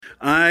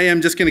I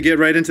am just going to get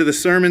right into the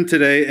sermon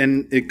today,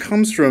 and it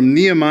comes from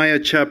Nehemiah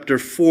chapter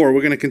 4.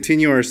 We're going to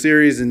continue our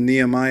series in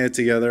Nehemiah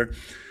together.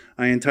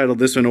 I entitled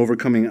this one,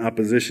 Overcoming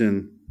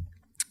Opposition.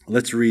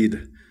 Let's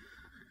read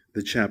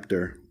the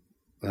chapter.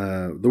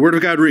 The Word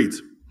of God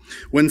reads,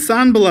 "When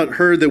Sanballat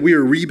heard that we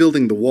were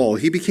rebuilding the wall,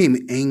 he became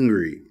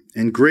angry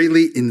and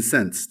greatly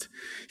incensed.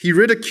 He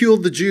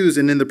ridiculed the Jews,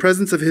 and in the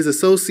presence of his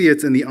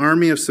associates in the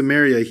army of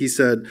Samaria, he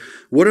said,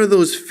 'What are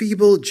those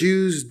feeble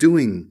Jews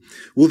doing?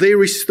 Will they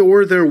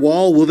restore their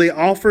wall? Will they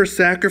offer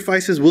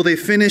sacrifices? Will they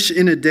finish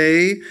in a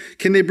day?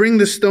 Can they bring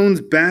the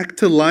stones back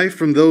to life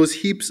from those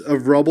heaps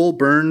of rubble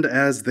burned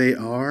as they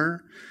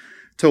are?'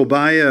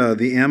 Tobiah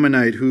the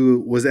Ammonite,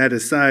 who was at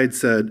his side,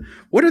 said,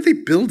 'What are they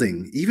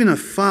building? Even a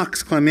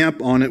fox climbing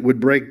up on it would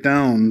break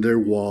down their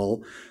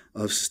wall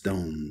of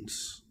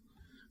stones.'"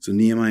 So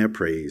Nehemiah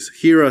prays,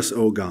 "Hear us,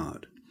 O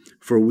God,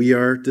 for we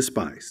are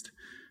despised.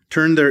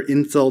 Turn their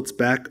insults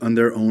back on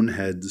their own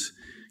heads.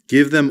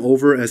 Give them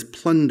over as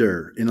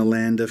plunder in a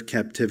land of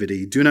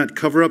captivity. Do not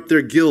cover up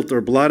their guilt or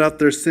blot out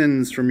their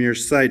sins from your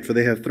sight, for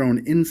they have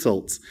thrown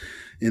insults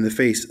in the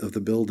face of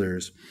the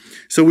builders."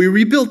 So we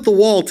rebuilt the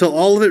wall till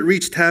all of it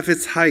reached half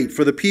its height,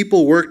 for the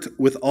people worked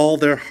with all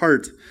their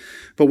heart.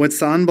 But when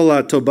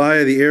Sanballat,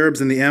 Tobiah, the Arabs,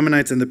 and the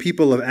Ammonites, and the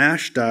people of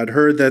Ashdod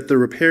heard that the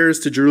repairs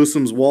to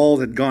Jerusalem's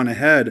walls had gone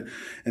ahead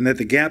and that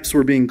the gaps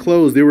were being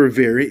closed, they were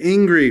very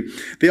angry.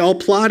 They all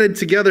plotted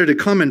together to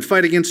come and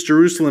fight against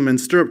Jerusalem and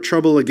stir up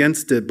trouble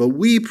against it. But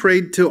we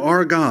prayed to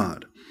our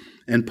God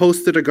and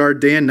posted a guard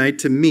day and night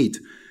to meet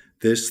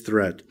this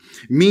threat.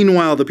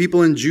 Meanwhile, the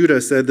people in Judah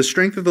said, "The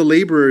strength of the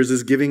laborers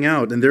is giving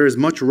out, and there is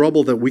much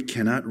rubble that we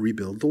cannot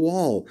rebuild the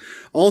wall."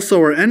 Also,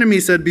 our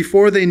enemies said,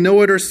 "Before they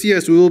know it or see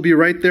us, we will be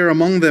right there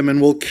among them,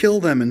 and will kill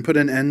them and put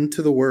an end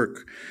to the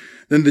work."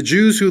 Then the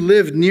Jews who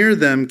lived near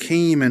them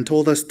came and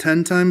told us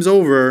 10 times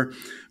over,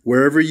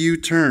 "Wherever you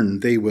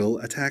turn, they will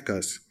attack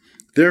us."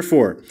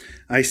 Therefore,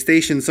 I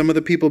stationed some of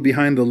the people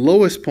behind the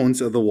lowest points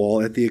of the wall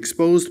at the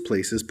exposed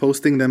places,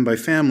 posting them by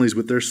families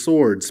with their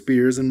swords,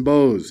 spears, and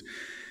bows.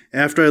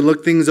 After I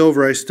looked things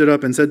over, I stood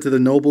up and said to the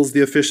nobles,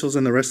 the officials,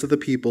 and the rest of the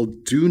people,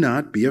 "Do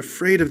not be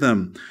afraid of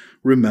them.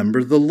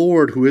 Remember the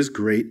Lord, who is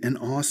great and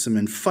awesome,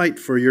 and fight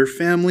for your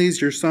families,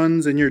 your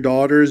sons and your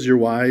daughters, your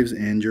wives,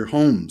 and your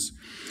homes."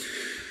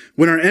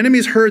 When our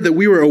enemies heard that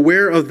we were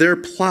aware of their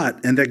plot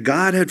and that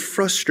God had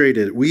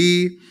frustrated it,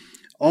 we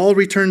all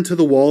returned to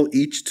the wall,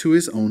 each to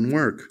his own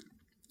work.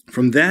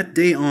 From that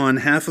day on,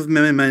 half of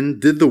my men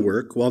did the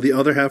work, while the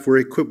other half were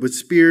equipped with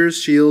spears,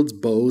 shields,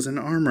 bows, and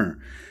armor.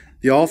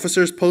 The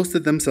officers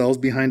posted themselves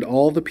behind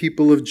all the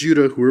people of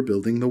Judah who were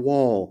building the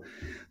wall.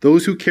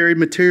 Those who carried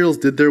materials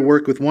did their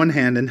work with one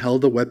hand and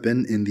held a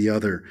weapon in the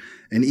other.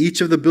 And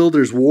each of the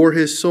builders wore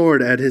his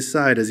sword at his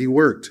side as he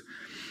worked.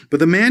 But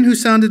the man who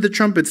sounded the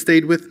trumpet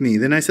stayed with me.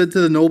 Then I said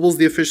to the nobles,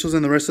 the officials,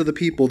 and the rest of the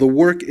people, "The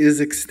work is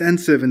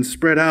extensive and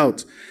spread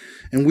out,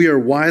 and we are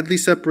widely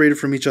separated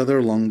from each other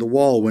along the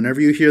wall.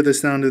 Whenever you hear the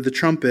sound of the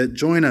trumpet,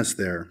 join us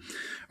there.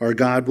 Our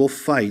God will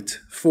fight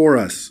for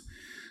us."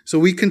 So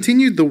we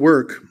continued the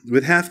work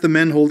with half the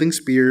men holding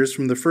spears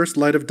from the first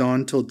light of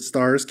dawn till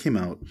stars came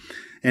out.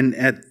 And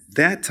at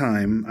that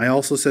time, I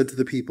also said to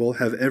the people,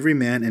 "Have every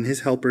man and his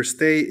helper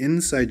stay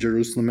inside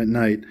Jerusalem at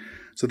night,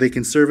 so they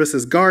can serve us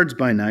as guards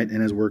by night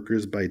and as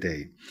workers by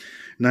day."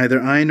 Neither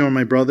I nor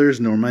my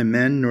brothers, nor my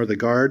men, nor the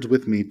guards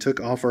with me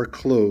took off our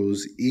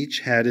clothes.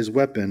 Each had his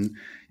weapon,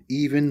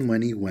 even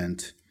when he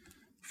went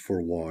for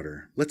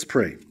water. Let's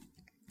pray.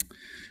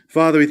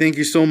 Father, we thank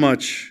you so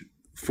much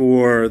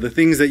for the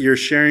things that you're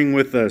sharing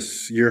with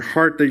us, your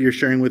heart that you're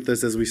sharing with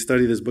us as we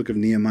study this book of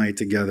Nehemiah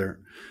together.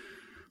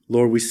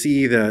 Lord, we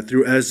see that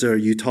through Ezra,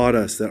 you taught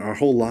us that our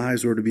whole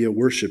lives were to be a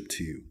worship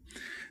to you,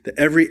 that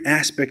every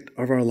aspect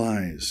of our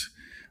lives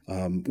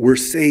were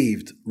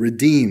saved,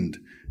 redeemed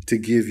to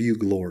give you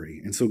glory.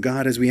 And so,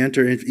 God, as we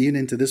enter even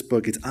into this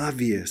book, it's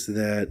obvious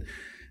that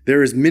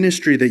there is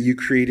ministry that you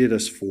created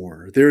us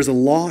for. There is a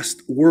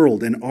lost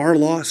world and our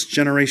lost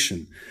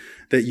generation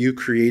that you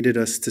created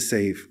us to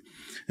save.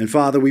 And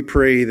Father, we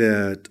pray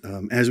that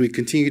as we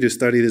continue to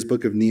study this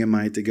book of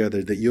Nehemiah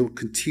together, that you'll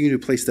continue to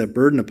place that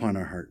burden upon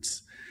our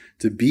hearts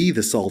to be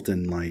the salt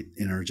and light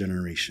in our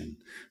generation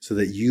so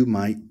that you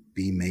might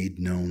be made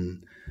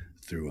known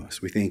through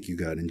us. We thank you,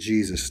 God. In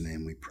Jesus'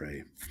 name we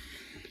pray.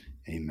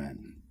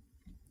 Amen.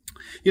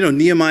 You know,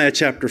 Nehemiah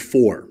chapter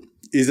 4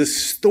 is a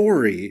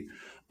story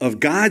of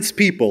God's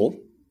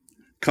people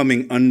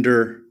coming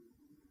under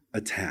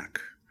attack.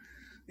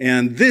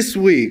 And this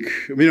week,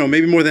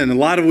 maybe more than a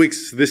lot of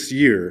weeks this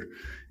year,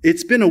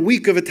 it's been a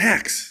week of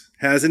attacks,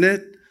 hasn't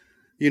it?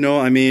 There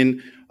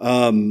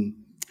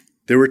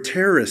were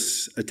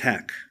terrorist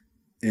attacks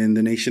in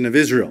the nation of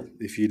Israel,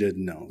 if you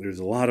didn't know. There's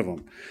a lot of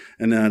them.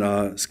 And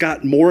that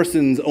Scott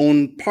Morrison's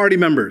own party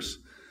members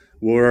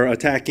were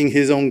attacking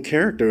his own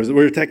character.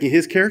 Were attacking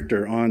his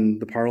character on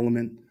the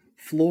parliament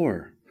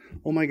floor.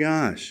 Oh my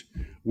gosh.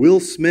 Will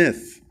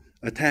Smith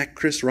attacked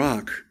Chris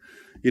Rock,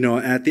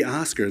 at the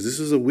Oscars. This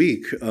was a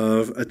week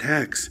of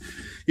attacks.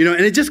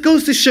 And it just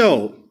goes to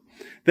show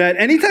that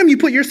anytime you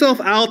put yourself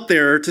out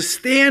there to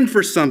stand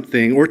for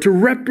something or to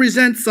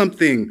represent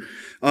something,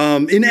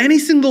 in any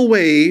single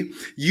way,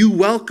 you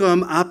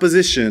welcome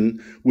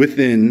opposition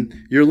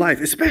within your life,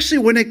 especially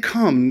when it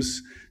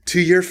comes to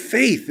your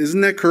faith.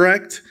 Isn't that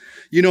correct?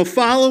 You know,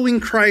 following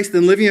Christ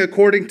and living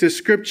according to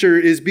Scripture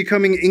is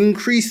becoming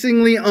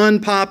increasingly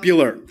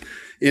unpopular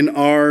in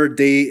our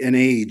day and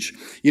age.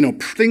 You know,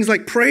 things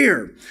like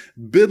prayer,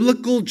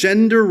 biblical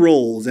gender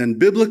roles, and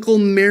biblical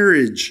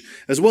marriage,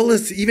 as well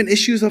as even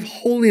issues of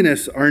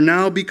holiness, are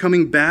now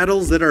becoming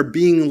battles that are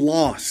being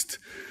lost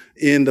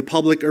in the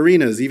public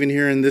arenas, even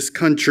here in this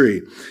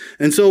country.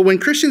 And so when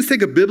Christians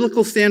take a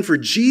biblical stand for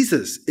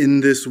Jesus in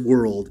this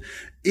world,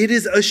 it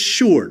is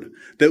assured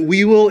that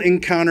we will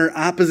encounter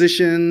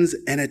oppositions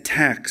and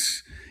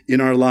attacks in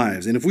our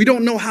lives. And if we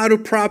don't know how to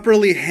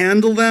properly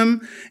handle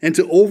them and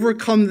to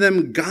overcome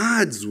them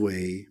God's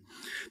way,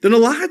 then a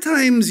lot of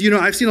times, you know,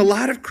 I've seen a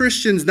lot of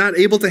Christians not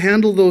able to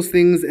handle those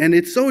things, and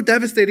it's so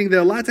devastating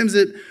that a lot of times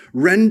it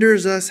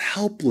renders us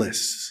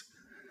helpless.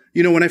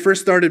 You know, when I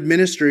first started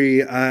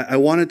ministry, I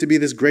wanted to be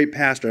this great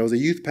pastor. I was a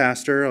youth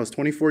pastor. I was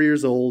 24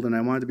 years old, and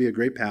I wanted to be a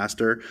great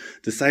pastor,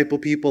 disciple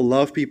people,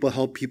 love people,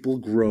 help people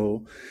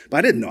grow. But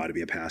I didn't know how to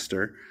be a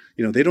pastor.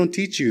 You know, they don't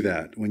teach you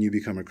that when you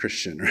become a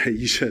Christian, right?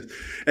 You should.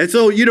 And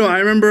so, you know, I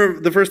remember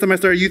the first time I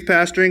started youth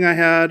pastoring, I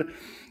had,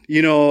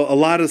 you know,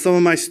 some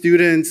of my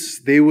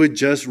students, they would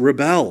just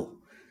rebel.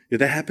 Yeah,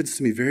 that happens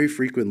to me very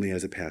frequently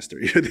as a pastor.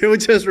 They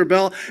would just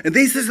rebel. And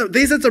they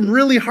said some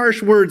really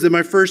harsh words in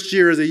my first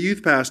year as a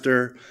youth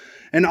pastor.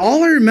 And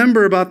all I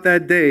remember about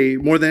that day,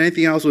 more than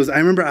anything else, was I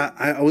remember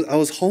I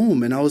was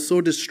home and I was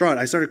so distraught.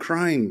 I started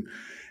crying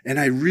and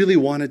I really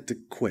wanted to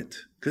quit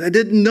because I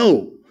didn't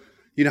know,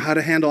 you know, how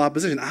to handle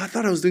opposition. I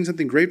thought I was doing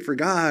something great for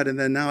God, and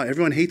then now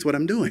everyone hates what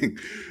I'm doing,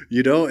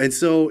 you know? And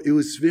so it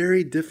was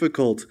very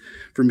difficult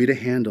for me to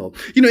handle.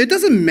 You know, it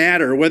doesn't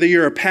matter whether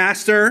you're a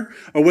pastor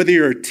or whether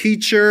you're a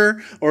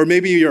teacher or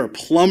maybe you're a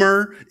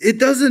plumber. It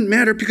doesn't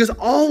matter because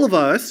all of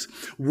us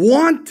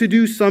want to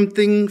do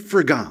something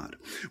for God.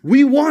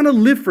 We want to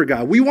live for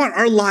God. We want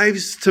our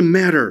lives to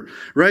matter,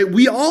 right?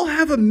 We all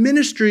have a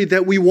ministry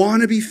that we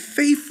want to be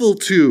faithful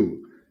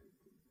to.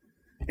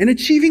 And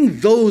achieving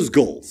those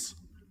goals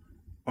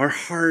are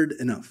hard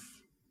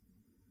enough.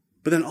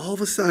 But then all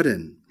of a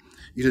sudden,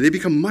 you know, they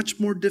become much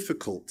more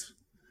difficult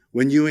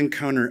when you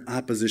encounter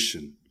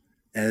opposition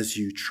as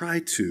you try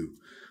to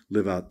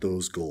live out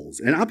those goals.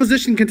 And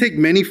opposition can take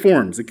many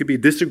forms. It could be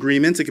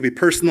disagreements. It could be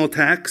personal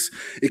attacks.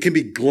 It can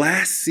be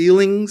glass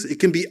ceilings. It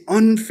can be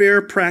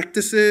unfair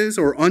practices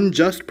or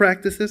unjust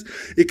practices.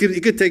 It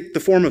could take the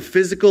form of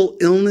physical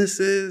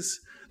illnesses.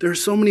 There are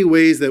so many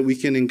ways that we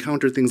can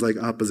encounter things like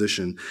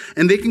opposition.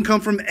 And they can come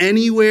from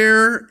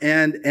anywhere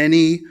and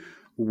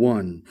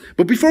anyone.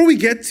 But before we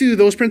get to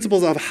those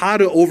principles of how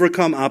to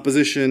overcome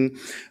opposition,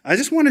 I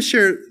just want to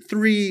share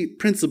 3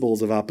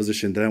 principles of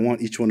opposition that I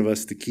want each one of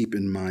us to keep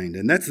in mind.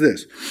 And that's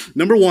this.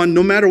 Number 1,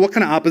 no matter what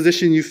kind of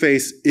opposition you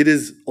face, it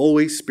is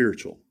always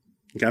spiritual.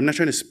 Okay, I'm not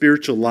trying to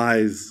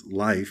spiritualize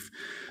life,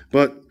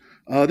 but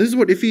this is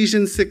what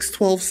Ephesians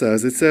 6:12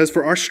 says. It says,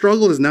 "For our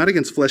struggle is not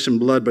against flesh and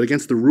blood, but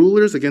against the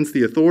rulers, against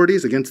the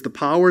authorities, against the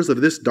powers of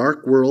this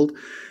dark world,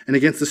 and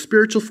against the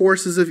spiritual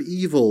forces of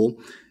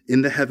evil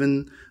in the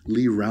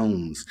heavenly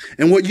realms."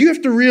 And what you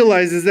have to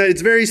realize is that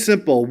it's very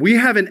simple. We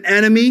have an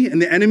enemy,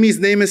 and the enemy's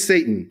name is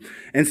Satan.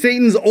 And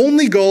Satan's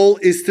only goal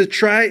is to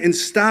try and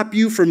stop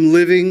you from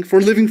living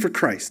for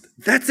Christ.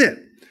 That's it,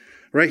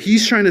 right?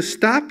 He's trying to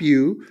stop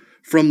you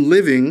from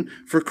living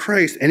for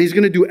Christ. And he's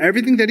going to do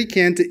everything that he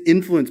can to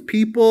influence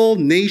people,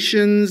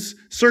 nations,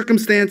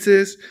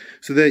 circumstances,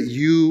 so that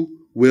you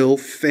will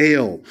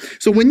fail.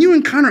 So when you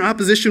encounter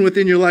opposition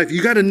within your life,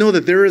 you got to know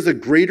that there is a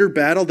greater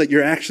battle that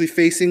you're actually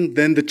facing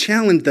than the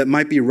challenge that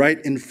might be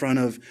right in front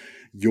of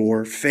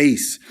your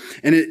face.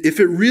 And if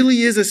it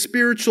really is a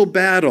spiritual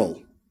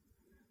battle,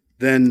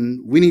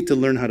 then we need to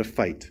learn how to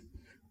fight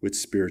with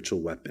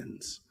spiritual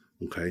weapons.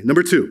 Okay?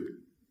 Number 2.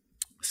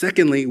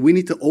 Secondly, we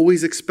need to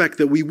always expect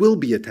that we will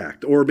be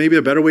attacked. Or maybe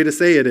a better way to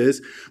say it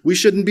is, we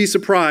shouldn't be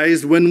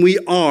surprised when we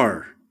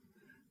are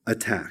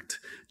attacked.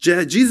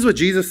 What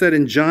Jesus said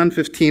in John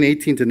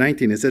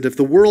 15:18-19, it said, "If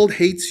the world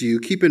hates you,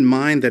 keep in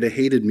mind that it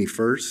hated me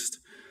first.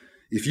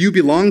 If you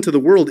belong to the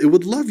world, it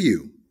would love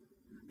you.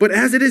 But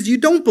as it is, you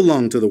don't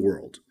belong to the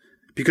world,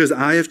 because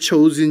I have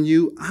chosen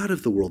you out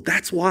of the world.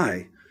 That's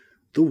why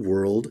the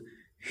world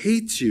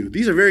hates you."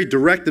 These are very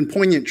direct and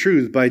poignant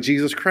truths by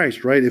Jesus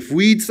Christ, right? If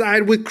we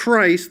side with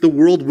Christ, the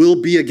world will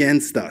be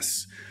against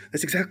us.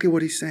 That's exactly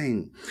what he's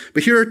saying.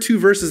 But here are 2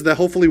 verses that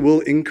hopefully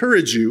will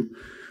encourage you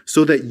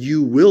so that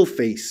you will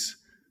face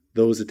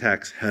those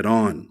attacks head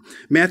on.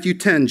 Matthew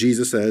 10,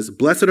 Jesus says,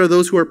 "Blessed are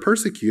those who are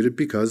persecuted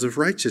because of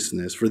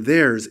righteousness, for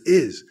theirs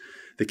is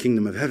the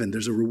kingdom of heaven."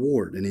 There's a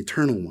reward, an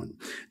eternal one.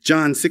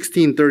 John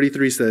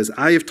 16:33 says,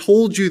 "I have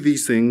told you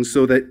these things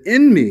so that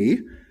in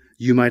me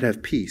you might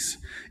have peace.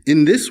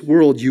 In this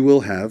world you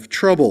will have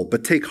trouble,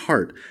 but take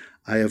heart,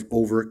 I have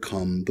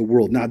overcome the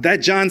world." Now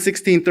that John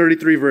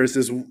 16:33 verse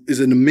is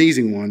an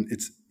amazing one.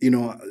 It's,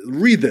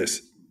 read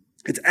this.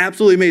 It's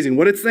absolutely amazing.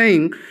 What it's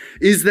saying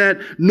is that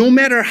no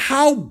matter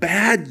how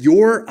bad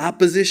your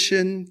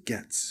opposition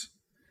gets,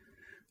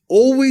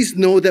 always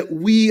know that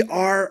we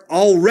are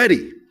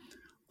already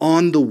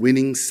on the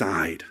winning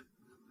side,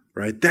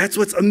 right? That's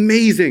what's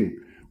amazing.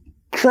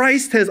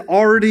 Christ has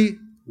already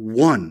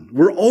won.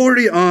 We're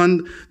already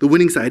on the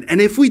winning side.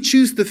 And if we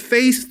choose to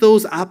face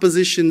those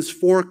oppositions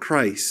for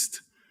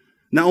Christ,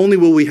 not only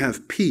will we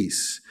have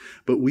peace,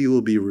 but we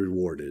will be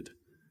rewarded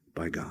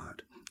by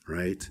God,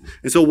 right?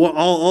 And so what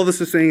all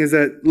this is saying is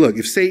that, look,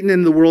 if Satan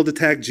and the world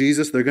attack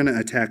Jesus, they're going to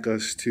attack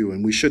us too,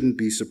 and we shouldn't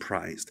be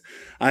surprised.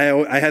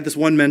 I had this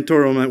one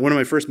mentor, one of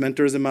my first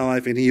mentors in my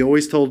life, and he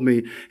always told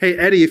me, hey,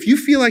 Eddie, if you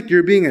feel like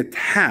you're being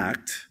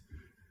attacked,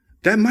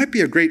 that might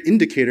be a great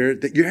indicator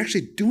that you're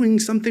actually doing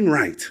something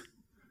right,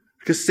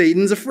 because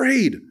Satan's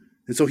afraid,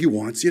 and so he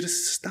wants you to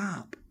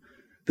stop.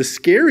 The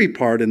scary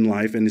part in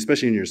life, and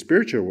especially in your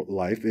spiritual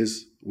life,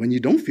 is when you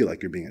don't feel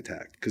like you're being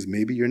attacked, because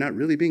maybe you're not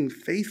really being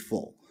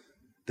faithful.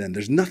 Then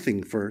there's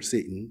nothing for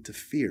Satan to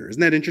fear.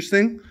 Isn't that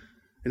interesting?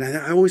 And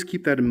I always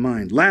keep that in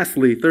mind.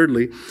 Lastly,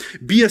 thirdly,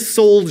 be a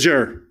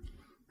soldier,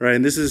 right?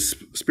 And this is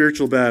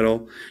spiritual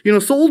battle. You know,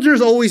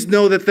 soldiers always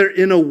know that they're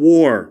in a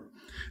war.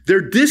 They're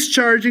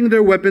discharging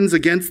their weapons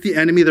against the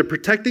enemy. They're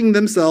protecting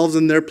themselves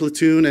and their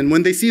platoon. And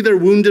when they see their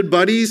wounded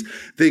buddies,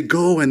 they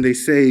go and they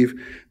save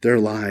their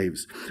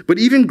lives. But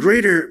even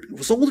greater,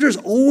 soldiers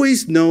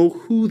always know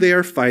who they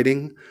are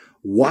fighting,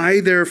 why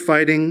they're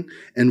fighting,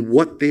 and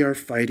what they are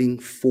fighting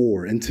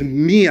for. And to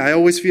me, I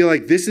always feel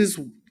like this is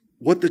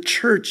what the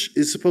church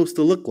is supposed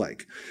to look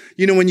like.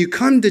 You know, when you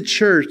come to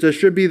church, there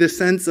should be the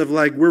sense of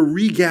like we're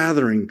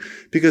regathering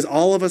because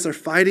all of us are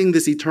fighting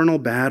this eternal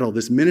battle,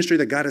 this ministry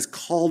that God has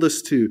called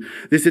us to,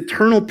 this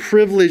eternal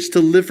privilege to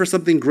live for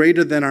something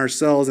greater than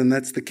ourselves, and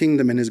that's the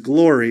kingdom and his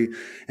glory.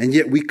 And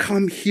yet we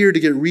come here to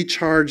get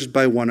recharged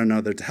by one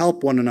another, to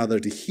help one another,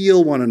 to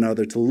heal one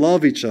another, to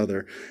love each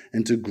other,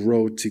 and to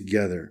grow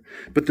together.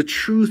 But the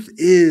truth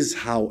is,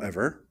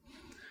 however,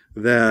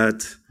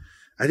 that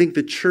I think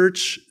the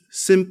church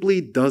simply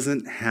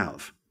doesn't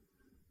have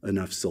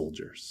enough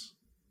soldiers.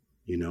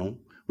 You know,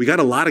 we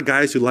got a lot of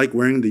guys who like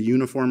wearing the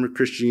uniform of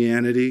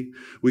Christianity.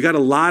 We got a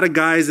lot of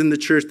guys in the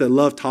church that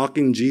love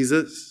talking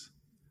Jesus,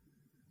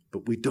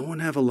 but we don't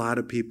have a lot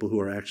of people who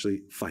are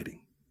actually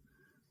fighting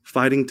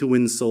to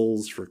win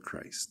souls for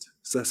Christ.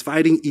 So that's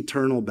fighting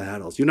eternal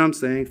battles. You know what I'm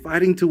saying?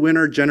 Fighting to win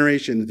our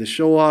generation, to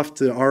show off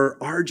to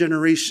our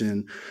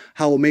generation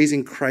how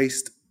amazing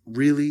Christ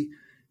really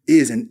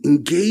is, and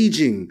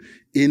engaging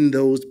in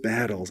those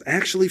battles,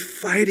 actually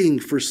fighting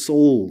for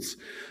souls,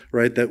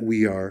 right, that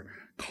we are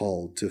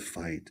called to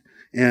fight.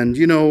 And,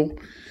 you know,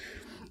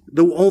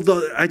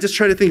 I just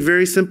try to think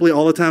very simply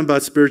all the time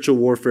about spiritual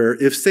warfare.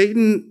 If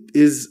Satan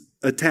is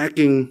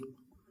attacking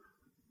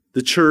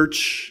the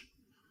church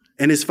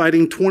and is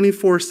fighting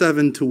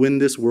 24/7 to win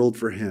this world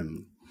for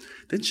him,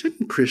 then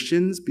shouldn't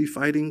Christians be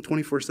fighting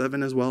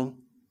 24/7 as well?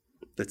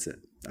 That's it.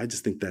 I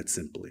just think that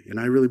simply. And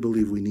I really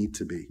believe we need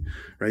to be,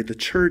 right? The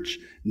church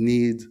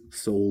needs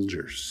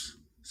soldiers.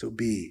 So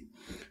be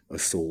a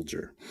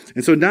soldier.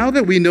 And so now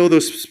that we know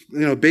those,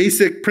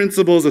 basic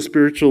principles of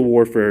spiritual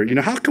warfare,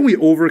 how can we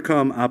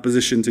overcome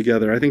opposition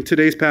together? I think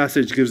today's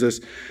passage gives us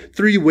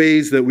 3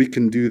 ways that we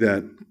can do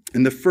that.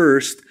 And the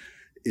first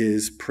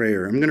is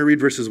prayer. I'm going to read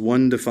verses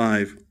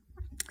 1-5.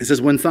 It says,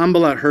 when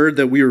Sanballat heard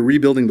that we were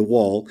rebuilding the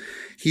wall,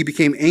 he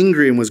became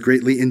angry and was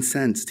greatly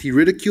incensed. He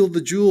ridiculed the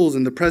jewels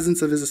in the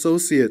presence of his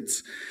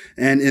associates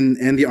and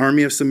the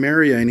army of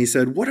Samaria. And he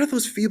said, what are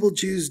those feeble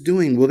Jews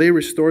doing? Will they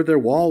restore their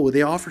wall? Will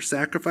they offer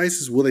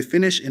sacrifices? Will they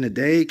finish in a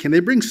day? Can they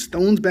bring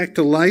stones back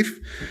to life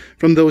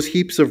from those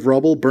heaps of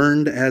rubble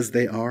burned as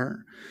they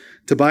are?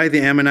 Tobiah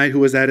the Ammonite, who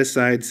was at his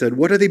side, said,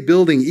 what are they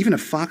building? Even a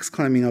fox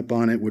climbing up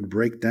on it would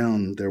break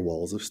down their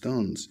walls of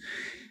stones.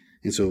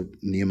 And so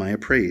Nehemiah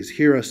prays,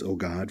 hear us, O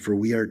God, for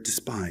we are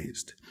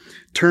despised.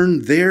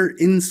 Turn their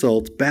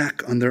insults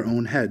back on their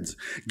own heads.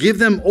 Give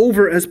them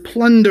over as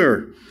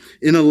plunder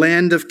in a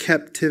land of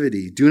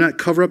captivity. Do not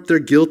cover up their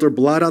guilt or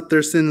blot out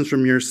their sins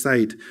from your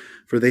sight,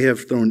 for they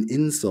have thrown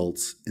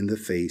insults in the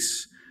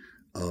face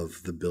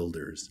of the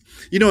builders.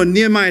 In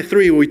Nehemiah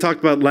 3, what we talked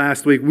about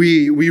last week,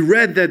 we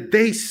read that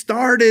they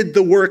started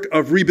the work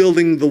of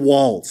rebuilding the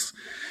walls.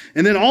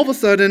 And then all of a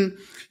sudden,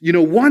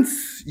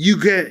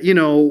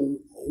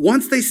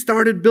 once they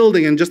started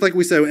building, and just like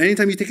we said,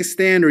 anytime you take a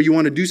stand or you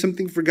want to do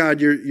something for God,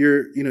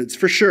 it's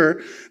for sure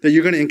that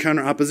you're going to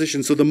encounter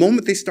opposition. So the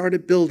moment they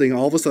started building,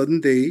 all of a sudden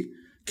they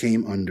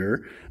came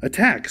under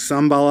attack.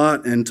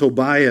 Sanballat and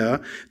Tobiah,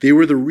 they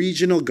were the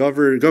regional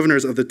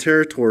governors of the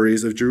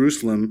territories of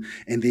Jerusalem,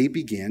 and they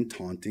began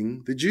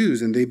taunting the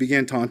Jews. And they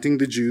began taunting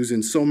the Jews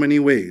in so many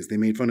ways. They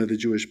made fun of the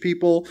Jewish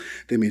people.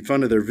 They made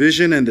fun of their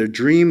vision and their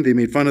dream. They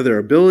made fun of their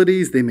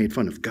abilities. They made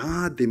fun of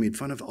God. They made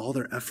fun of all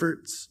their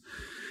efforts.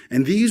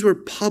 And these were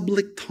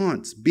public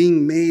taunts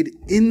being made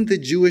in the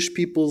Jewish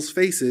people's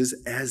faces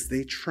as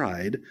they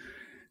tried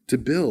to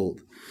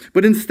build.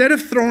 But instead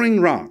of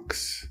throwing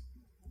rocks,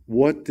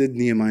 what did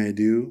Nehemiah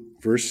do?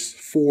 Verse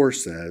 4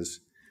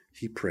 says,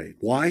 he prayed.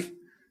 Why?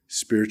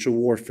 Spiritual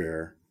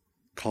warfare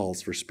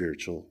calls for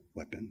spiritual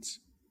weapons,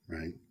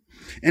 right?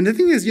 And the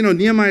thing is,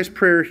 Nehemiah's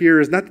prayer here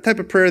is not the type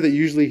of prayer that you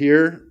usually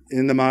hear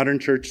in the modern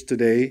church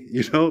today,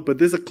 but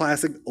this is a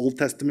classic Old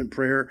Testament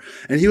prayer.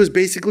 And he was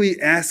basically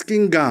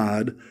asking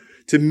God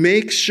to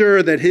make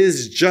sure that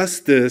his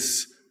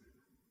justice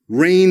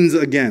reigns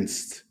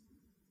against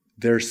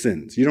their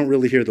sins. You don't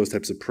really hear those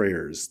types of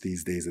prayers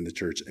these days in the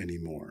church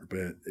anymore,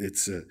 but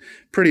it's a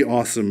pretty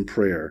awesome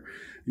prayer.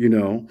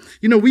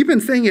 We've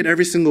been saying it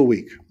every single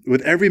week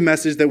with every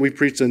message that we've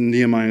preached on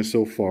Nehemiah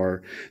so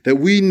far, that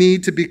we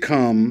need to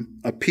become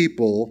a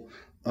people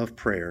of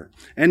prayer.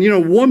 And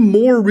one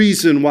more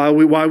reason why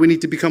we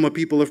need to become a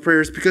people of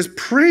prayer is because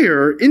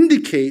prayer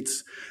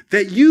indicates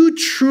that you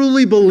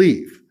truly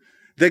believe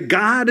that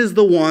God is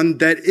the one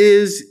that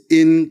is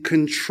in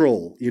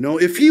control.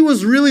 If he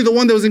was really the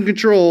one that was in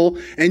control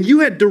and you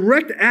had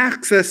direct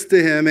access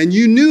to him and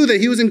you knew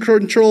that he was in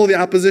control of the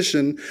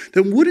opposition,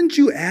 then wouldn't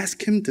you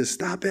ask him to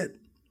stop it?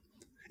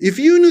 If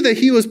you knew that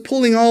he was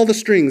pulling all the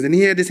strings and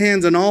he had his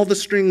hands on all the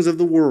strings of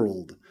the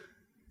world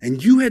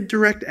and you had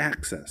direct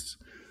access,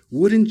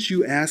 wouldn't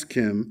you ask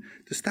him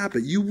to stop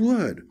it? You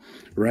would,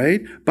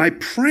 right? By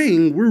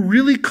praying, we're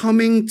really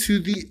coming to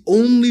the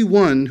only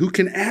one who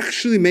can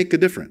actually make a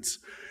difference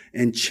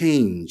and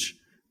change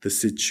the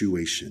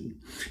situation.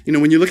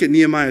 When you look at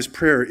Nehemiah's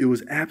prayer, it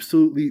was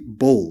absolutely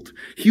bold.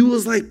 He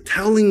was like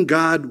telling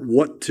God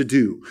what to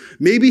do.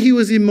 Maybe he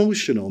was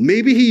emotional.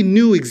 Maybe he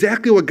knew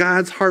exactly what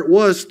God's heart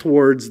was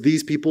towards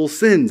these people's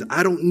sins.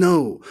 I don't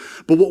know.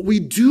 But what we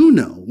do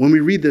know when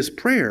we read this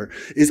prayer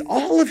is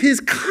all of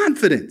his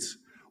confidence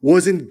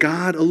was in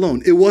God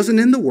alone. It wasn't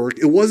in the work.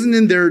 It wasn't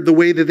in the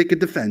way that they could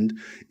defend.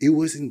 It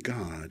was in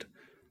God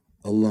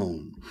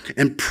alone.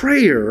 And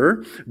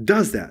prayer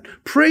does that.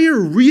 Prayer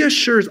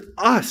reassures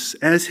us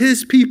as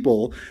his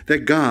people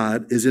that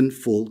God is in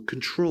full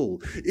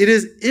control. It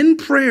is in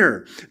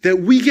prayer that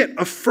we get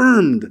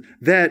affirmed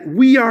that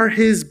we are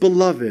his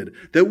beloved,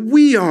 that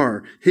we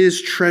are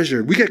his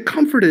treasure. We get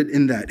comforted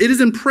in that. It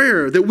is in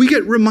prayer that we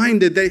get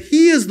reminded that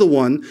he is the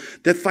one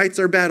that fights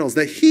our battles,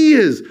 that he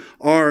is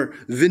our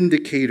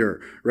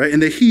vindicator, right?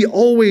 And that he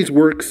always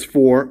works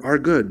for our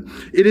good.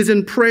 It is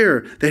in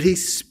prayer that he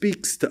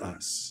speaks to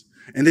us,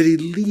 and that he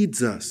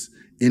leads us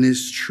in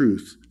his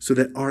truth so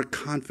that our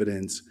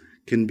confidence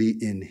can be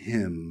in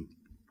him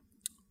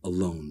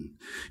alone.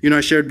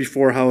 I shared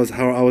before how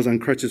I was on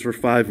crutches for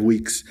 5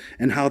 weeks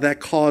and how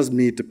that caused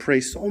me to pray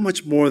so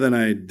much more than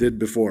I did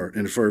before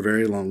and for a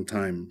very long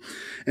time.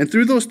 And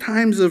through those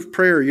times of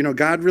prayer,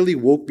 God really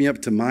woke me up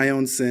to my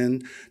own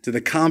sin, to the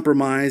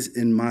compromise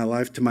in my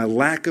life, to my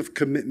lack of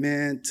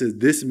commitment to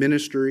this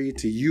ministry,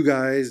 to you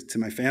guys, to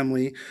my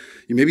family,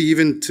 maybe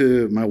even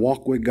to my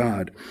walk with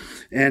God.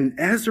 And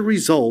as a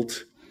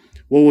result,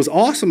 what was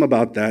awesome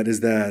about that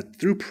is that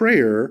through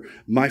prayer,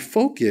 my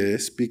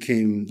focus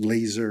became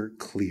laser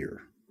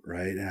clear,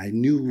 right? And I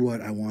knew what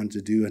I wanted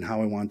to do and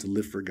how I wanted to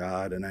live for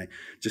God. And I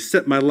just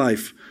set my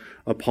life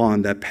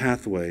upon that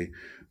pathway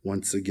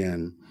once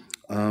again.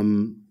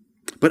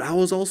 But I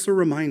was also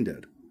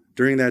reminded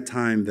during that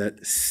time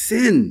that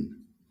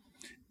sin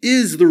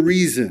is the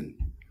reason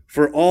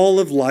for all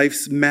of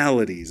life's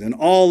maladies and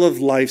all of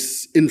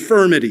life's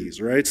infirmities,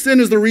 right? Sin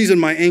is the reason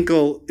my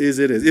ankle is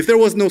it is. If there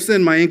was no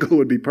sin, my ankle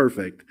would be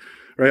perfect,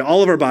 right?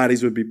 All of our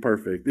bodies would be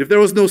perfect. If there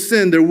was no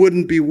sin, there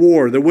wouldn't be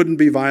war, there wouldn't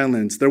be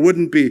violence, there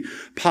wouldn't be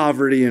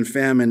poverty and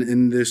famine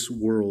in this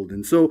world.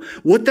 And so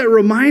what that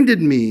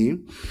reminded me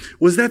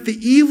was that the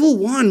evil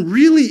one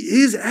really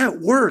is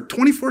at work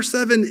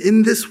 24/7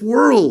 in this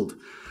world.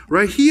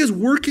 Right? He is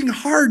working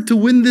hard to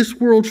win this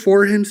world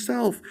for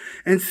himself.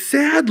 And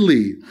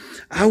sadly,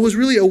 I was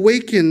really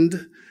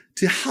awakened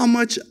to how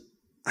much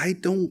I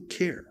don't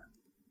care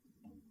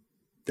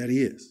that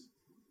he is.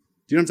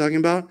 Do you know what I'm talking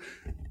about?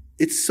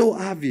 It's so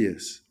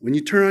obvious when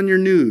you turn on your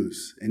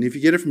news, and if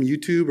you get it from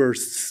YouTube or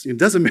it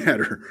doesn't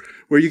matter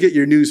where you get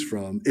your news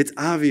from, it's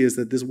obvious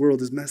that this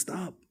world is messed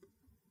up.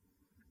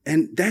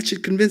 And that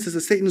should convince us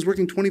that Satan is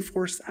working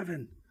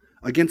 24/7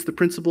 against the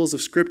principles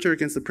of Scripture,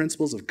 against the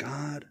principles of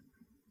God.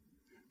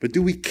 But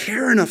do we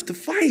care enough to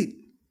fight?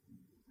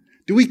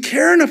 Do we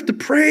care enough to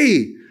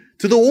pray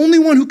to the only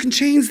one who can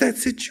change that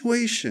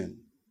situation?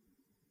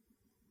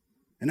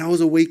 And I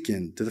was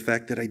awakened to the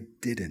fact that I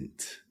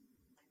didn't,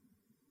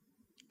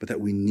 but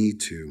that we need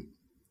to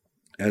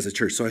as a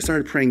church. So I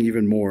started praying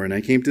even more, and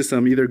I came to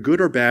some either good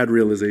or bad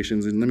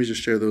realizations, and let me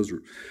just share those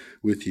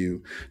with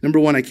you. Number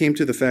one, I came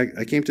to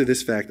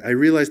this fact. I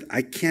realized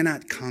I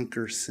cannot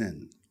conquer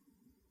sin,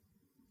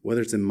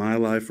 whether it's in my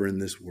life or in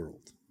this world.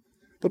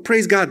 But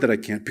praise God that I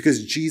can't,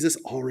 because Jesus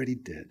already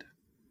did.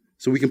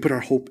 So we can put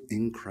our hope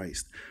in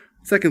Christ.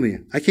 Secondly,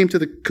 I came to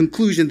the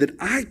conclusion that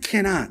I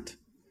cannot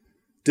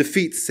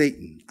defeat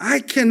Satan. I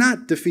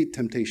cannot defeat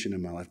temptation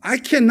in my life. I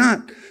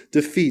cannot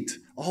defeat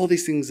all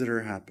these things that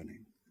are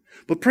happening.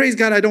 But praise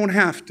God, I don't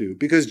have to,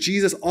 because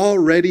Jesus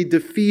already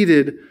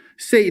defeated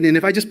Satan. And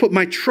if I just put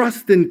my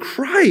trust in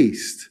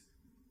Christ,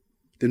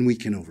 then we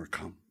can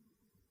overcome.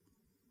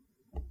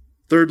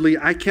 Thirdly,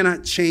 I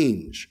cannot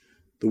change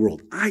the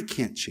world. I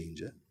can't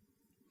change it.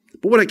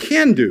 But what I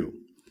can do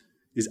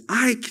is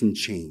I can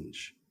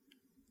change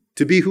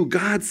to be who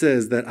God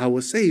says that I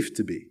was saved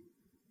to be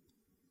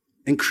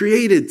and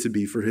created to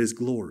be for his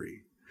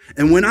glory.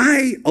 And when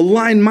I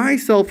align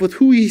myself with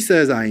who he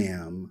says I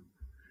am,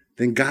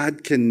 then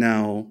God can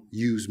now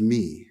use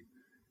me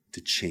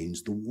to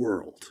change the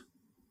world,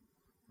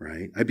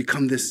 right? I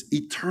become this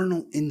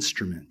eternal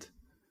instrument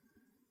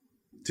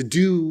to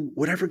do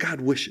whatever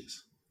God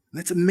wishes. And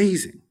that's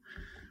amazing,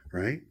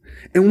 right?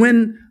 And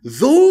when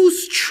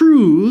those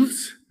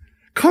truths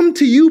come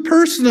to you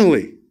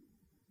personally,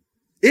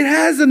 it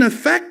has an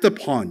effect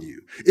upon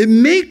you. It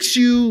makes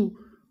you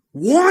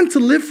want to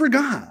live for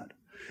God.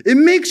 It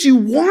makes you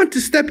want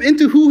to step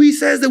into who he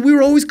says that we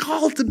were always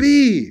called to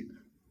be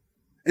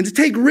and to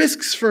take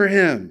risks for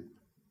him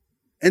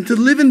and to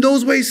live in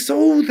those ways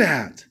so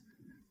that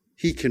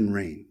he can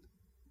reign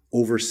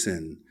over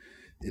sin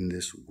in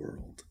this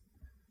world,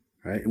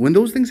 right? And when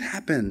those things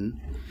happen,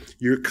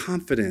 your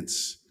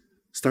confidence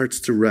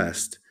starts to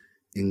rest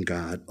in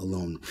God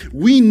alone.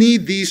 We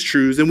need these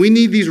truths and we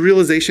need these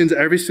realizations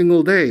every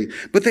single day,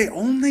 but they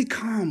only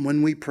come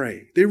when we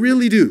pray. They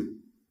really do.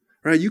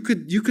 Right? You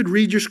could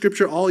read your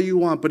scripture all you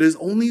want, but it's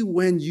only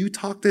when you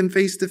talk to him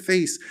face to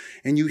face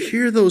and you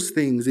hear those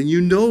things and you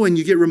know and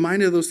you get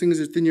reminded of those things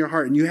within your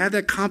heart and you have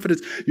that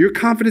confidence, your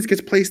confidence gets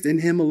placed in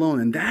him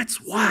alone. And that's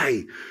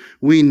why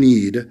we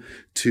need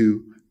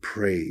to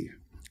pray.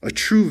 A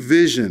true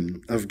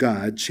vision of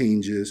God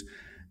changes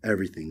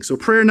everything. So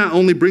prayer not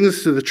only brings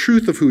us to the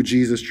truth of who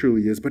Jesus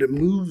truly is, but it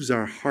moves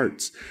our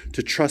hearts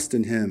to trust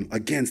in him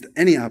against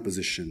any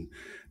opposition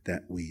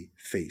that we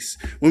face.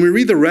 When we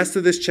read the rest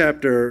of this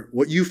chapter,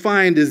 what you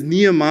find is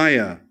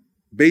Nehemiah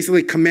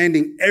basically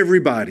commanding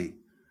everybody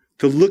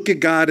to look at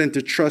God and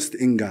to trust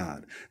in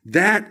God.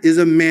 That is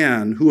a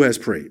man who has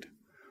prayed,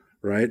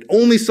 right?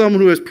 Only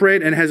someone who has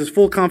prayed and has his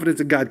full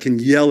confidence in God can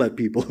yell at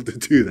people to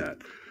do that.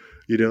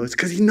 You know, it's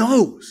because he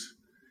knows.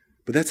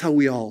 But that's how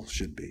we all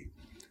should be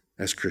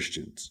as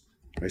Christians,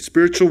 right?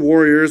 Spiritual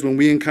warriors, when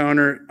we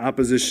encounter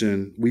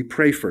opposition, we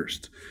pray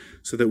first,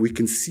 so that we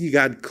can see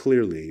God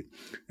clearly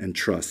and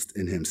trust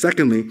in him.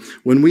 Secondly,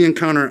 when we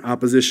encounter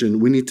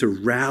opposition, we need to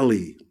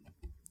rally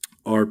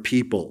our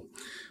people.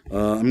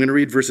 I'm going to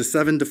read verses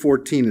 7 to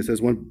 14. It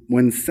says,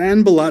 When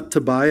Sanballat,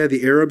 Tobiah,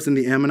 the Arabs and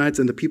the Ammonites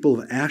and the people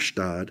of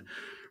Ashdod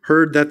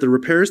heard that the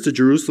repairs to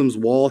Jerusalem's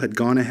wall had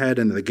gone ahead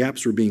and the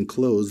gaps were being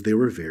closed, they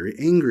were very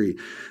angry.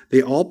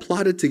 They all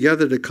plotted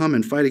together to come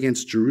and fight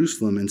against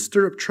Jerusalem and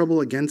stir up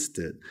trouble against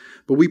it.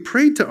 But we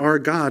prayed to our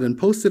God and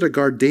posted a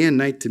guard day and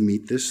night to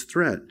meet this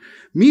threat.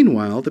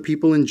 Meanwhile, the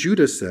people in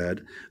Judah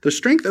said, The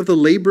strength of the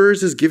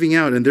laborers is giving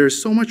out, and there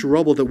is so much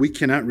rubble that we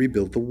cannot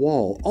rebuild the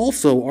wall.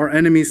 Also, our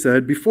enemies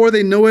said, Before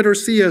they know it or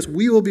see us,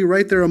 we will be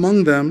right there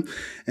among them,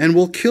 and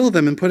will kill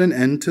them and put an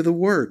end to the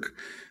work.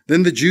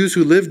 Then the Jews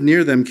who lived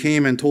near them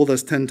came and told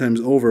us 10 times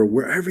over,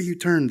 Wherever you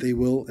turn, they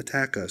will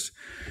attack us.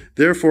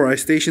 Therefore, I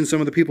stationed some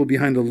of the people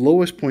behind the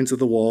lowest points of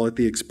the wall at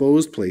the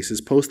exposed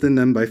places, posting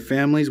them by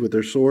families with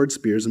their swords,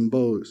 spears, and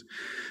bows.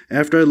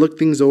 After I looked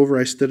things over,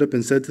 I stood up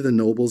and said to the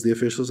nobles, the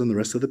officials, and the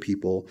rest of the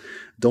people,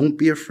 Don't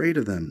be afraid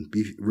of them.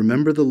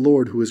 Remember the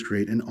Lord who is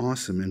great and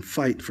awesome, and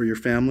fight for your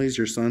families,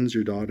 your sons,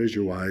 your daughters,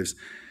 your wives,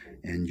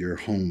 and your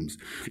homes.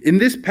 In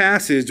this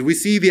passage, we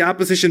see the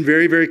opposition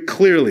very, very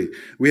clearly.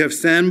 We have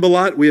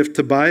Sanballat, we have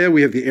Tobiah,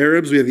 we have the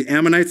Arabs, we have the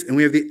Ammonites, and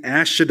we have the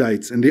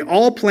Ashdodites, and they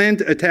all plan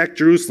to attack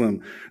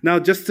Jerusalem. Now,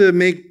 just to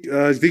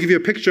give you a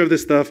picture of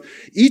this stuff,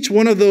 each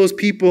one of those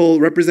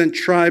people represent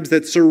tribes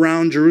that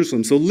surround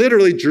Jerusalem. So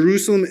literally,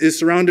 Jerusalem is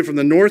surrounded from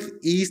the north,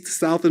 east,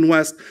 south, and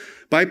west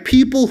by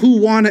people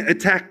who want to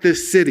attack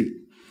this city,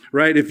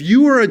 right? If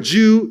you were a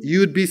Jew, you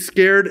would be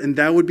scared, and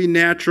that would be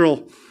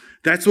natural.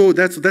 That's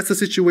the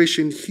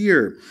situation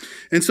here.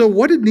 And so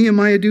what did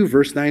Nehemiah do?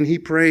 Verse 9, he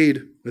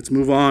prayed. Let's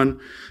move on.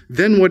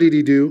 Then what did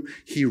he do?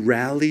 He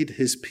rallied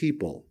his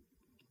people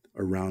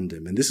around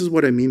him. And this is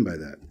what I mean by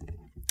that.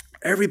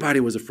 Everybody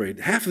was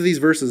afraid. Half of these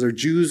verses are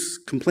Jews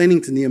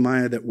complaining to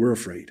Nehemiah that we're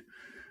afraid,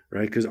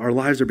 right? Because our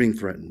lives are being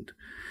threatened.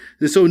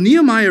 And so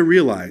Nehemiah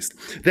realized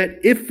that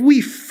if we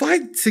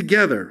fight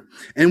together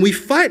and we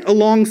fight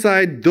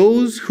alongside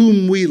those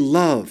whom we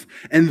love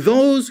and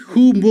those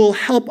whom will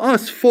help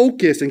us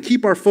focus and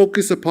keep our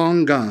focus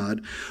upon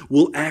God,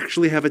 we'll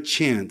actually have a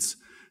chance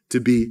to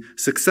be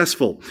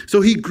successful.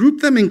 So he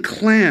grouped them in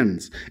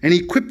clans and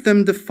equipped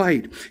them to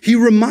fight. He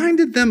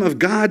reminded them of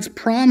God's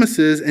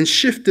promises and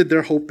shifted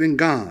their hope in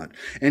God.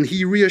 And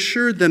he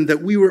reassured them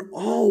that we were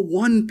all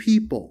one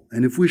people.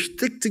 And if we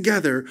stick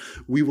together,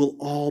 we will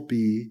all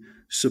be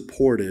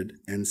supported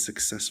and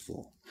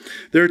successful.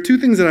 There are two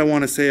things that I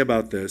want to say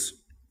about this.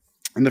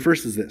 And the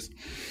first is this.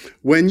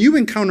 When you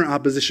encounter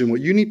opposition,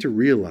 what you need to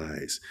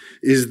realize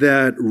is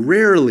that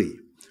rarely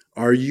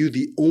are you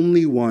the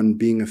only one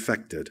being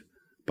affected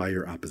by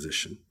your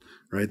opposition,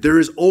 right? There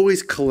is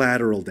always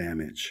collateral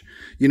damage.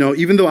 You know,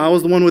 even though I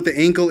was the one with the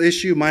ankle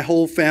issue, my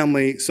whole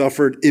family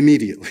suffered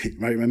immediately,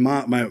 right?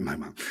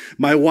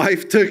 My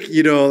wife took,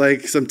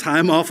 some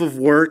time off of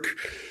work,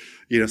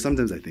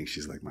 Sometimes I think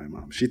she's like my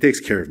mom. She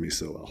takes care of me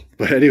so well.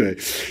 But anyway,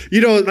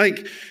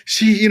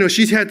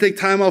 she's had to take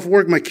time off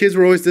work. My kids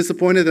were always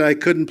disappointed that I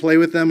couldn't play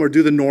with them or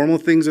do the normal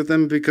things with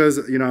them because,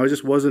 I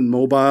just wasn't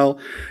mobile.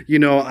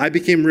 I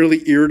became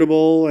really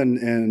irritable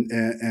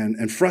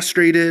and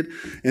frustrated,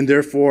 and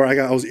therefore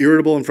I was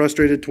irritable and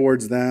frustrated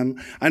towards them.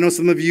 I know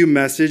some of you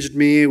messaged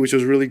me, which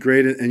was really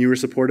great, and you were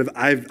supportive.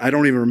 I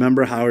don't even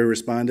remember how I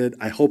responded.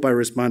 I hope I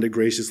responded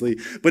graciously.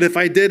 But if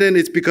I didn't,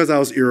 it's because I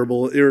was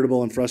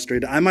irritable and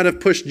frustrated. I might have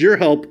pushed your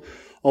help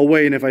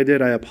away, and if I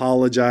did, I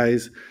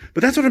apologize.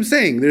 But that's what I'm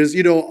saying. There's,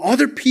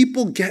 other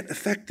people get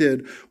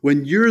affected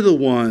when you're the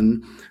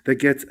one that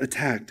gets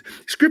attacked.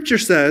 Scripture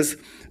says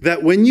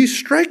that when you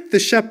strike the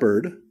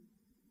shepherd,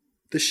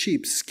 the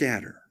sheep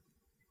scatter.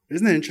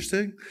 Isn't that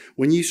interesting?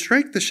 When you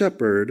strike the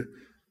shepherd,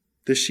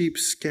 the sheep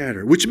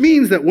scatter, which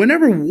means that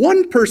whenever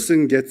one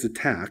person gets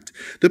attacked,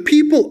 the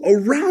people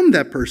around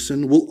that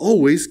person will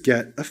always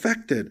get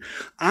affected.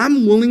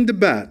 I'm willing to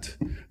bet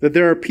that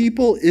there are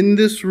people in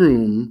this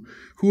room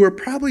who are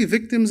probably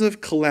victims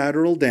of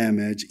collateral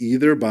damage,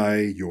 either by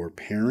your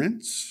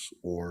parents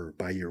or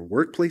by your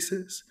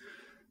workplaces,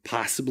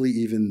 possibly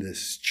even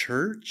this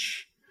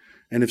church.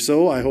 And if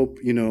so, I hope,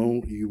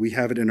 we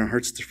have it in our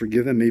hearts to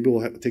forgive them. Maybe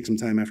we'll take some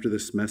time after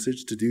this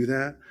message to do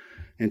that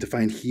and to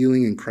find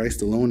healing in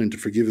Christ alone and to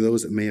forgive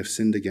those that may have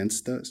sinned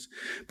against us.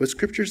 But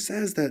Scripture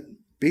says that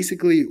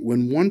basically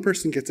when one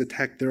person gets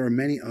attacked, there are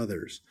many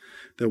others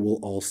that will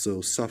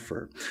also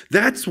suffer.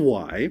 That's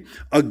why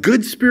a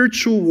good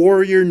spiritual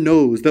warrior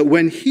knows that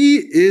when he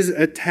is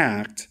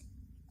attacked,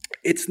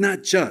 it's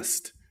not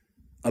just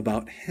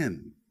about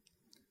him,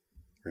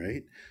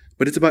 right?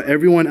 But it's about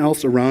everyone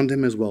else around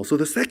him as well. So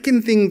the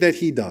second thing that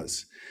he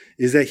does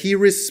is that he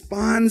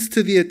responds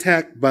to the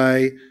attack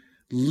by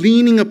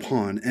leaning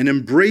upon and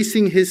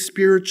embracing his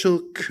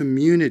spiritual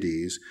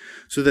communities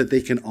so that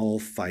they can all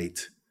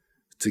fight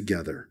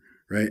together,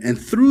 right? And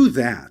through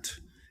that,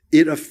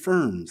 it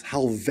affirms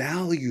how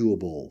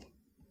valuable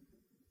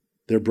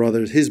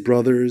his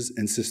brothers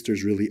and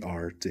sisters really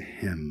are to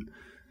him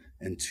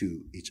and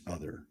to each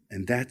other.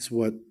 And that's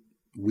what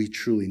we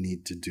truly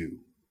need to do.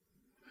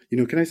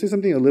 Can I say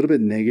something a little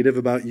bit negative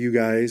about you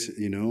guys?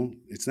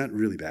 It's not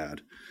really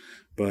bad,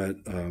 but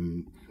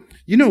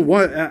you know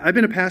what? I've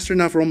been a pastor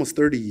now for almost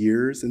 30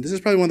 years, and this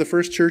is probably one of the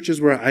first churches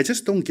where I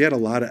just don't get a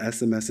lot of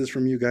SMSs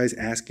from you guys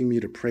asking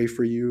me to pray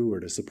for you or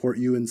to support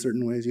you in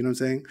certain ways, you know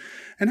what I'm saying?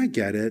 And I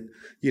get it.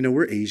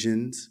 We're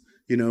Asians.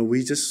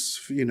 We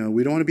just, we don't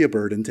want to be a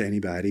burden to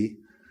anybody.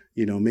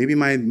 Maybe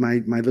my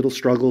little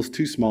struggle's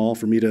too small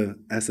for me to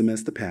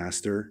SMS the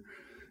pastor.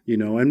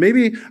 And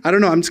maybe, I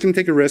don't know, I'm just going to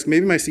take a risk.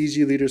 Maybe my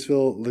CG leaders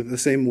feel the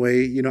same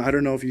way. I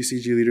don't know if you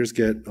CG leaders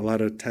get a lot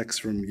of texts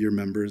from your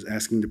members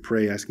asking to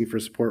pray, asking for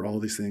support,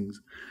 all these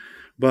things.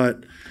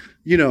 But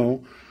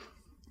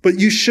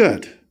you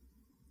should,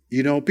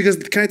 because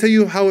can I tell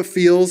you how it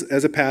feels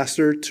as a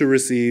pastor to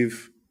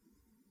receive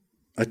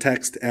a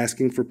text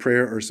asking for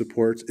prayer or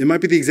support? It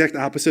might be the exact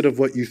opposite of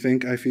what you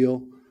think I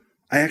feel.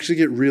 I actually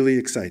get really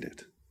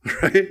excited.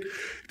 Right?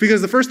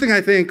 Because the first thing I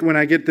think when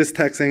I get this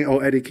text saying, "Oh,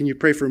 Eddie, can you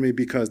pray for me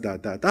because ...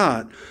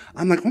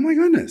 I'm like, oh my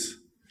goodness,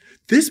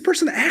 this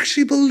person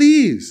actually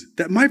believes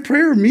that my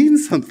prayer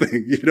means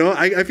something.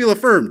 I feel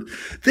affirmed.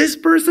 This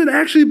person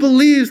actually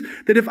believes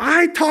that if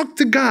I talk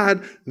to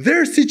God,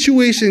 their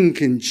situation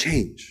can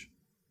change.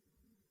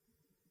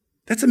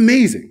 That's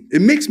amazing.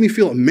 It makes me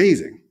feel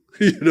amazing,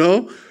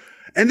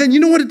 And then you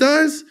know what it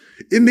does?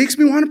 It makes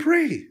me want to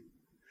pray.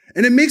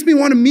 And it makes me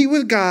want to meet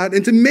with God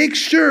and to make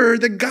sure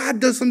that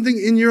God does something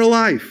in your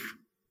life.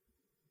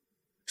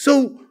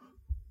 So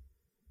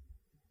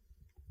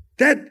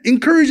that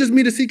encourages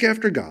me to seek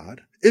after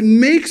God. It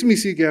makes me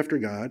seek after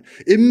God.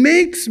 It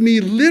makes me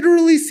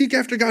literally seek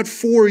after God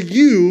for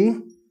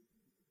you.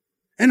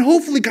 And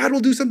hopefully God will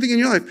do something in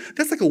your life.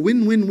 That's like a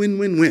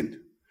win-win-win-win-win.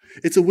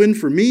 It's a win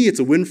for me. It's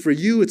a win for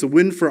you. It's a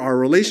win for our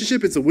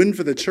relationship. It's a win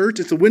for the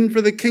church. It's a win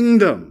for the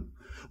kingdom.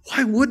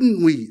 Why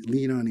wouldn't we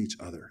lean on each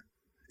other?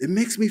 It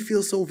makes me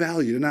feel so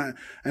valued, and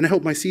I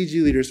hope my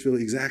CG leaders feel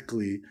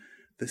exactly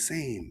the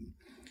same.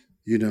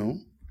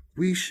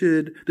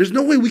 There's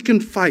no way we can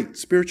fight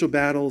spiritual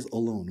battles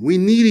alone. We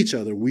need each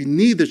other. We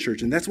need the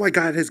church, and that's why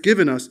God has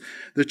given us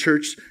the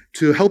church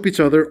to help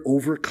each other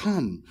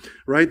overcome,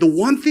 right? The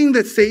one thing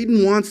that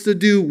Satan wants to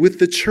do with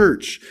the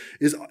church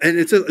is, and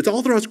it's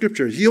all throughout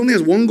Scripture, he only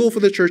has one goal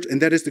for the church,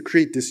 and that is to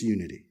create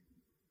disunity.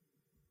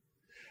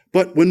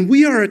 But when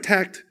we are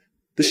attacked,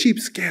 the sheep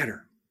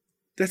scatter.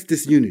 That's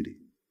disunity.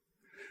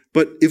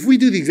 But if we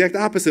do the exact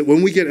opposite,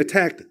 when we get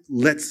attacked,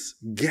 let's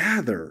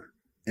gather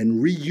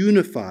and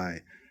reunify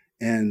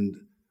and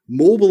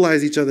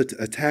mobilize each other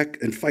to attack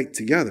and fight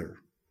together.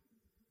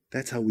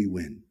 That's how we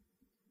win.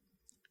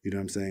 You know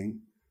what I'm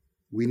saying?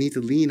 We need to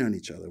lean on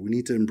each other. We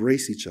need to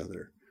embrace each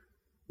other.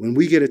 When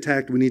we get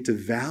attacked, we need to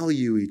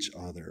value each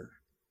other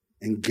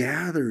and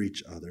gather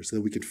each other so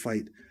that we can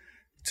fight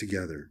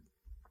together.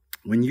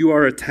 When you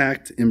are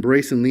attacked,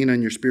 embrace and lean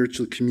on your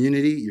spiritual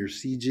community, your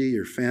CG,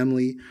 your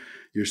family,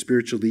 your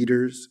spiritual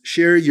leaders.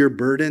 Share your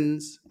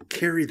burdens,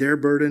 carry their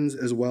burdens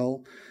as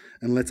well.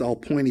 and let's all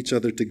point each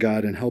other to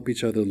God and help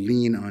each other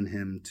lean on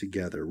him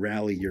together.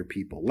 Rally your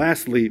people.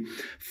 Lastly,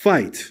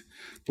 fight.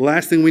 The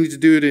last thing we need to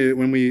do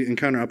when we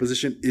encounter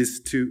opposition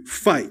is to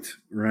fight,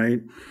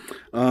 right?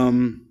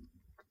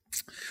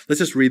 Let's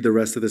just read the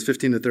rest of this.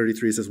 15 to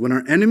 33 it says, when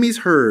our enemies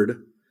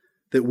heard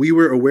that we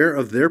were aware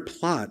of their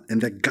plot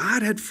and that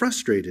God had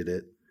frustrated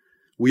it,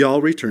 we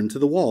all returned to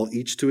the wall,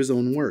 each to his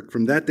own work.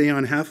 From that day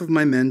on, half of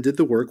my men did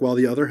the work, while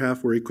the other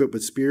half were equipped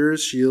with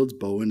spears, shields,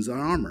 bows, and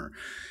armor.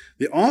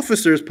 The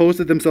officers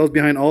posted themselves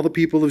behind all the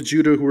people of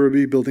Judah who were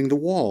rebuilding the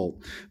wall.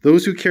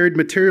 Those who carried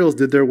materials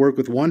did their work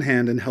with one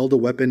hand and held a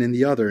weapon in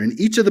the other, and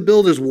each of the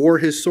builders wore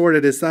his sword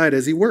at his side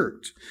as he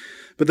worked.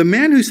 But the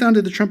man who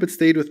sounded the trumpet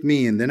stayed with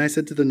me, and then I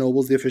said to the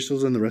nobles, the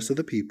officials, and the rest of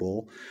the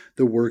people,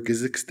 the work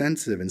is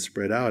extensive and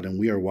spread out, and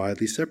we are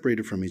widely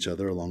separated from each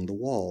other along the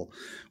wall.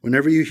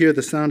 Whenever you hear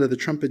the sound of the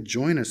trumpet,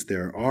 join us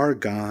there. Our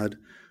God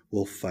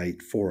will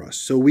fight for us.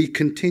 So we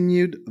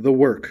continued the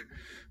work,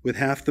 with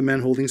half the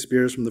men holding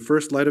spears from the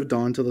first light of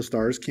dawn till the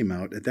stars came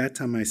out. At that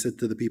time I said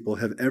to the people,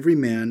 have every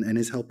man and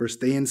his helper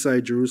stay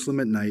inside Jerusalem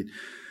at night,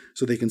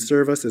 so they can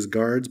serve us as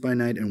guards by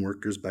night and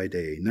workers by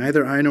day.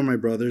 Neither I nor my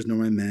brothers nor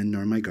my men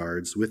nor my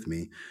guards with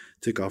me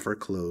took off our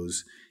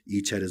clothes.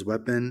 Each had his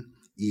weapon,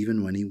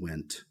 even when he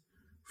went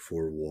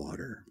for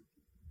water.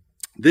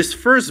 This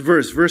first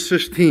verse, verse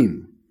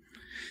 15,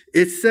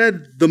 it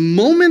said the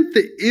moment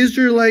the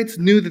Israelites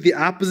knew that the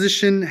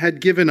opposition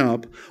had given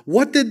up,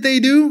 what did they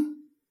do?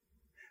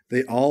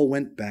 They all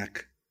went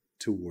back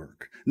to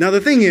work. Now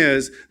the thing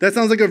is, that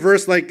sounds like a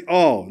verse like,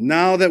 oh,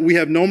 now that we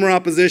have no more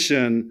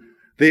opposition,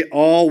 they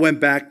all went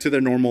back to their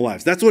normal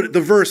lives. That's what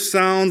the verse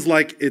sounds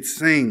like it's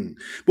saying.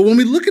 But when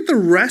we look at the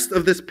rest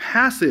of this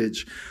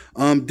passage,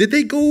 did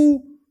they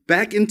go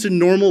back into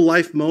normal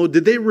life mode?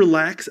 Did they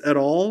relax at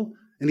all?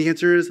 And the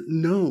answer is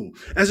no.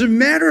 As a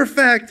matter of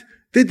fact,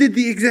 they did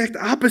the exact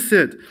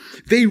opposite.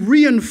 They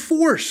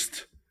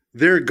reinforced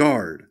their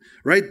guard,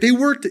 right? They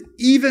worked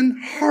even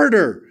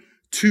harder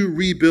to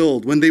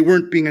rebuild when they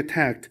weren't being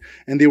attacked,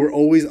 and they were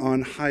always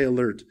on high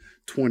alert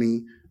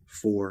 24/7.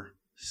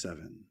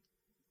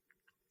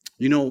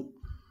 You know,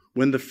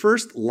 when the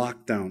first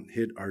lockdown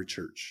hit our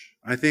church,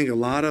 I think a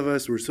lot of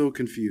us were so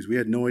confused. We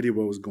had no idea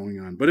what was going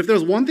on. But if there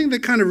was one thing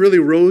that kind of really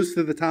rose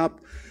to the top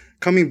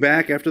coming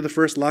back after the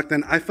first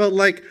lockdown, I felt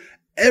like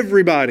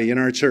everybody in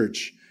our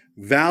church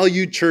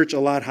valued church a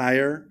lot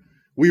higher.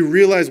 We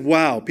realized,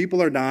 wow,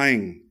 people are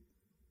dying.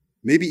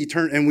 Maybe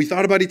and we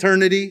thought about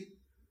eternity,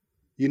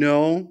 you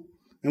know,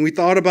 and we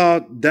thought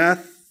about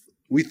death.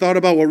 We thought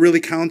about what really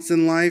counts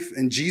in life,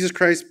 and Jesus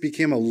Christ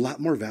became a lot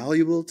more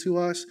valuable to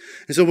us.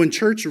 And so when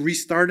church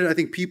restarted, I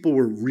think people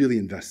were really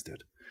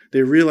invested.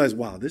 They realized,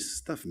 wow, this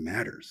stuff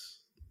matters.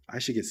 I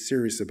should get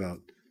serious about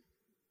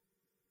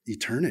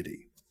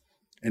eternity.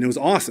 And it was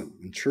awesome.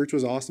 And church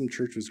was awesome.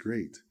 Church was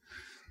great.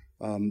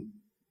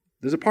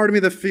 There's a part of me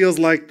that feels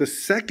like the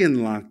second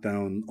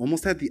lockdown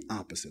almost had the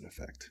opposite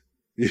effect.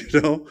 You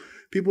know,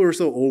 people were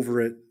so over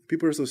it.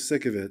 People were so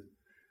sick of it,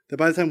 that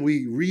by the time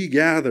we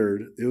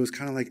regathered, it was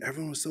kind of like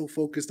everyone was so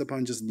focused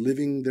upon just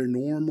living their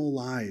normal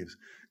lives,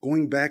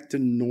 going back to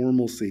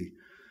normalcy,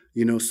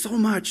 you know, so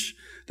much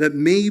that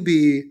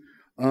maybe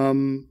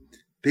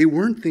they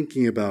weren't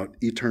thinking about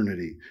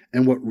eternity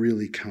and what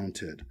really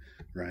counted,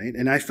 right?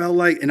 And I felt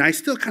like, and I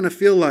still kind of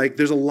feel like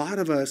there's a lot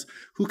of us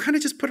who kind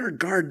of just put our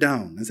guard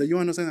down and said, you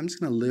want to know something? I'm just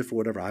going to live for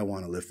whatever I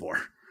want to live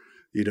for,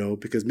 you know,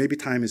 because maybe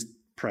time is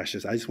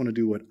precious. I just want to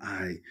do what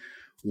I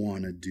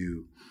want to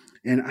do.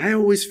 And I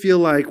always feel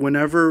like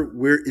whenever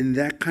we're in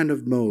that kind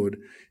of mode,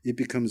 it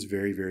becomes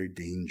very, very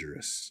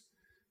dangerous,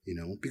 you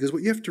know, because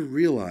what you have to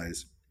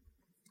realize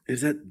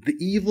is that the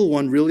evil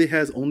one really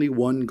has only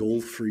one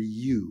goal for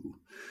you.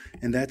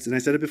 And I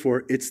said it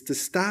before, it's to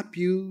stop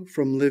you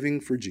from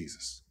living for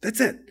Jesus. That's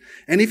it.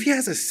 And if he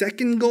has a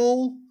second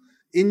goal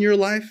in your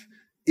life,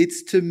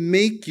 it's to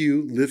make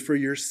you live for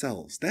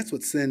yourselves. That's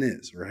what sin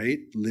is, right?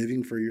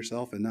 Living for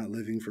yourself and not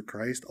living for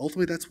Christ.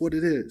 Ultimately, that's what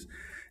it is.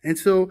 And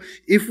so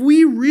if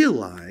we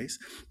realize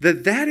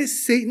that that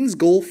is Satan's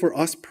goal for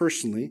us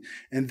personally,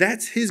 and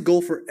that's his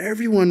goal for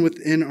everyone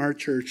within our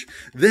church,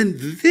 then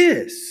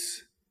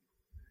this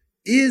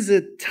is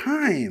a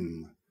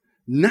time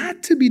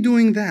not to be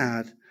doing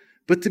that,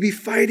 but to be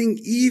fighting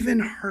even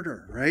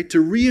harder, right? To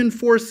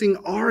reinforcing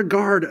our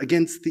guard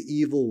against the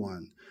evil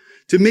one,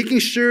 to making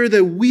sure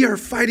that we are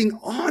fighting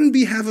on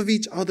behalf of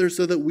each other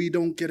so that we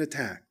don't get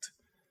attacked,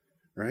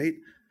 right?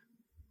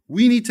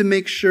 We need to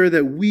make sure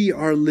that we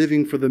are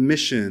living for the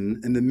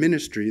mission and the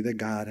ministry that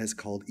God has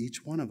called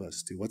each one of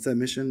us to. What's that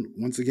mission?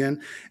 Once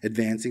again,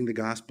 advancing the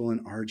gospel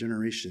in our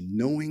generation,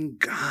 knowing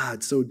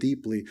God so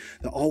deeply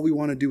that all we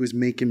want to do is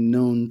make him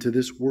known to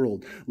this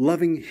world,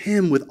 loving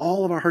him with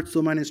all of our heart,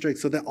 soul, mind, and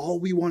strength, so that all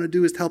we want to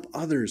do is help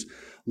others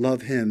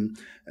love him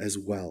as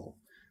well.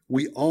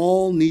 We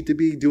all need to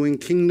be doing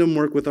kingdom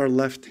work with our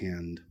left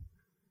hand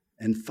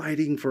and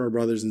fighting for our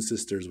brothers and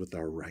sisters with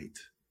our right,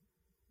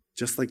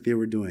 just like they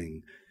were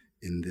doing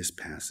in this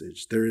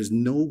passage. There is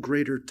no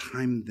greater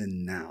time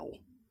than now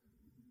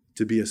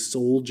to be a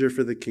soldier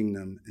for the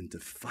kingdom and to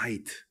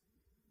fight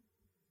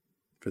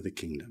for the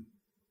kingdom.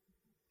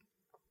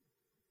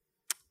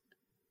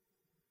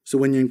 So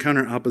when you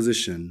encounter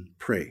opposition,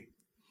 pray,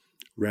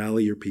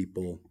 rally your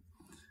people,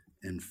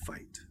 and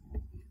fight.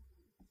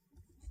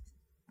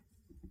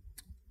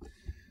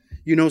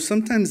 You know,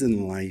 sometimes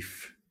in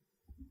life,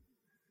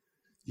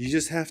 you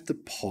just have to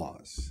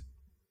pause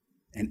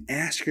and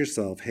ask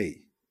yourself,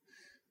 hey,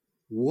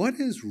 what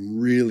is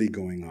really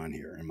going on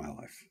here in my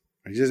life?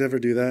 You guys ever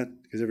do that?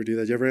 You guys ever do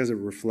that? You ever have to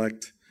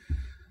reflect?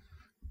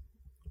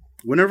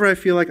 Whenever I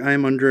feel like I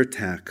am under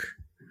attack,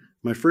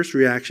 my first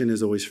reaction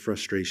is always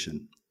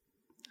frustration.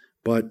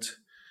 But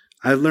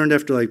I've learned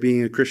after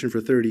being a Christian for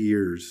 30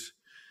 years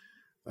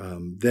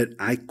that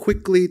I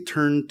quickly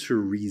turn to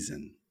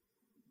reason.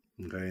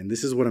 Okay, and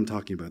this is what I'm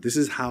talking about. This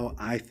is how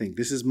I think.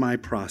 This is my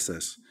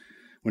process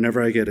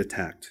whenever I get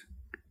attacked.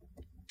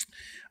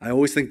 I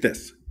always think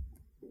this.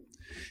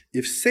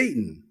 If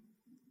Satan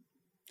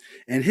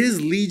and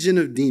his legion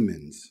of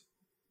demons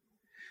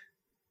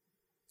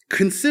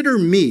consider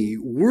me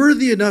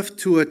worthy enough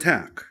to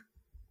attack,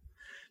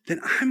 then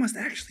I must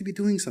actually be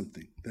doing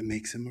something that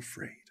makes him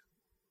afraid.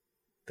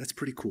 That's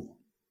pretty cool,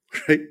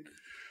 right?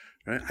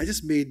 I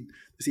just made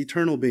this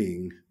eternal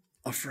being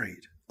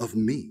afraid of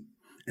me,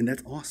 and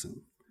that's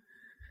awesome.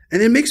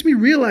 And it makes me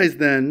realize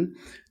then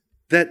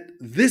that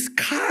this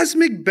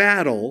cosmic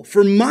battle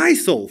for my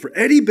soul, for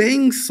Eddie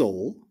Bang's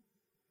soul,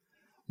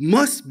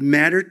 must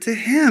matter to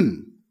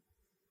him.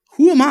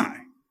 Who am I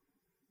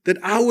that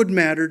I would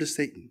matter to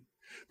Satan?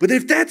 But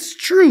if that's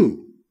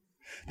true,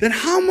 then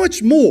how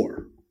much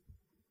more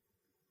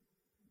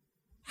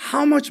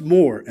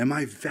am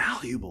I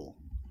valuable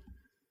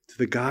to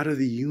the God of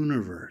the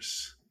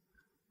universe,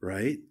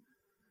 right?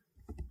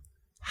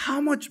 How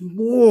much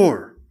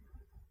more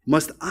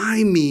must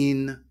I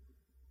mean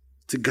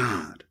to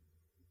God?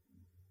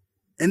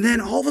 And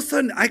then all of a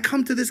sudden I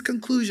come to this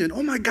conclusion,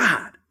 oh my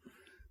God,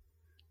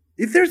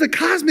 if there's a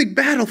cosmic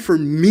battle for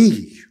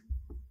me,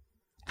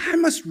 I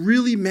must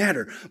really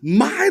matter.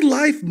 My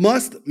life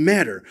must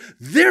matter.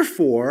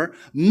 Therefore,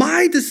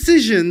 my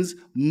decisions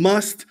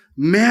must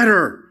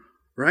matter.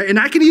 Right? And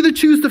I can either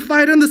choose to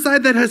fight on the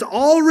side that has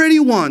already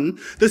won,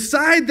 the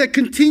side that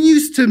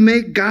continues to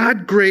make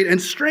God great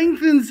and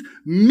strengthens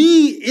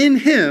me in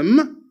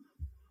him,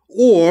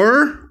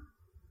 or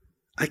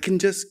I can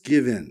just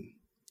give in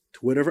to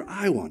whatever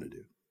I want to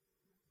do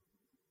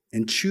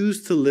and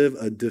choose to live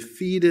a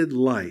defeated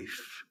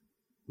life,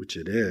 which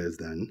it is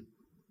then,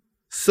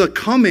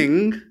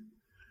 succumbing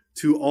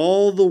to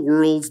all the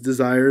world's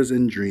desires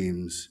and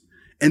dreams,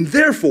 and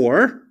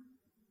therefore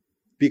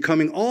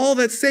becoming all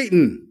that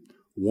Satan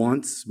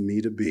wants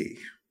me to be.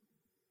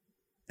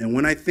 And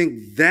when I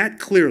think that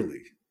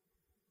clearly,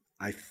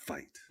 I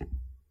fight.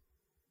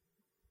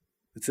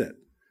 That's it.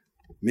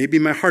 Maybe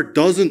my heart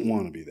doesn't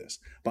want to be this,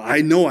 but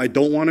I know I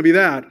don't want to be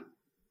that,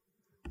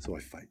 so I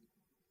fight.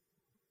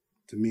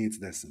 To me, it's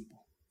that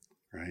simple,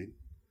 right?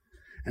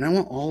 And I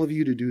want all of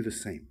you to do the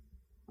same.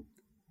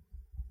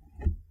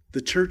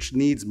 The church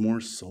needs more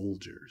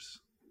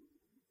soldiers,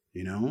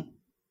 you know?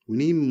 We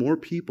need more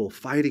people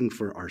fighting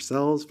for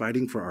ourselves,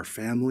 fighting for our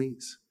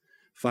families,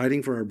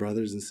 fighting for our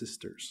brothers and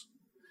sisters.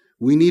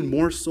 We need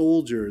more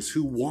soldiers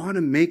who want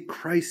to make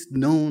Christ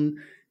known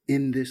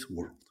in this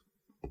world.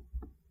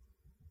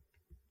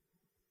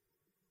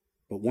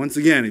 But once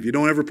again, if you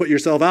don't ever put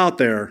yourself out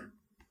there,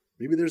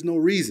 maybe there's no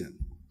reason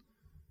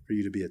for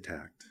you to be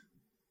attacked.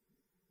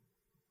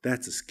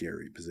 That's a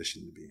scary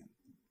position to be in.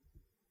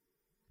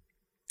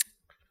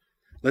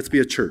 Let's be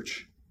a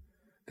church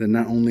that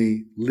not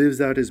only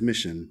lives out his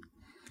mission,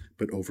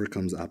 but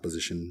overcomes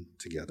opposition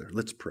together.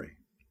 Let's pray.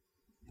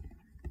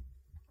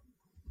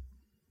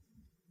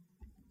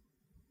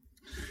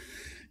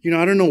 You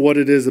know, I don't know what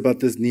it is about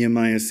this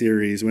Nehemiah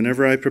series.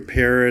 Whenever I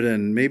prepare it,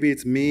 and maybe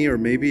it's me or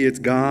maybe it's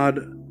God,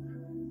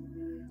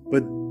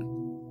 but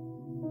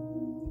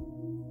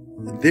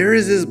there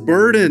is this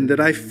burden that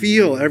I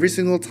feel every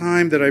single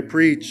time that I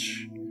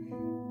preach.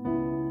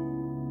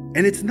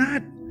 And it's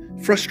not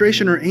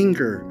frustration or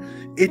anger.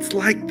 It's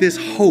like this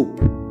hope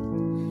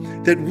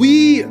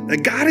that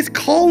God is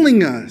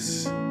calling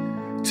us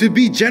to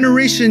be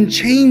generation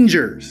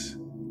changers.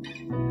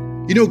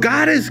 You know,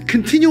 God is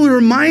continually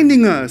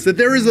reminding us that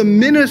there is a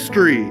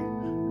ministry.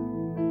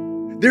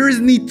 There is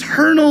an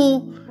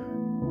eternal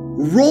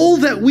role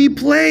that we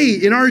play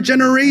in our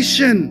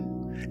generation.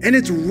 And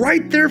it's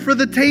right there for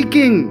the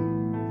taking.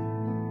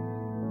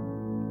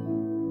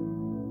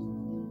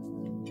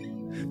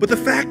 But the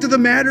fact of the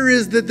matter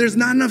is that there's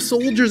not enough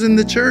soldiers in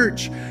the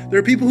church. There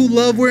are people who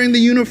love wearing the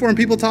uniform,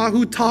 people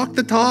who talk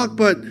the talk,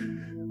 but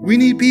we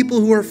need people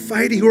who are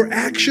fighting, who are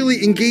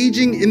actually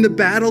engaging in the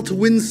battle to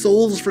win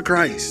souls for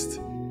Christ.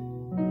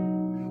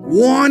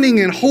 Wanting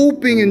and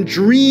hoping and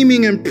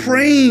dreaming and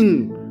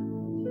praying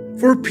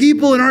for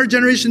people in our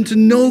generation to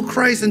know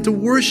Christ and to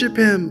worship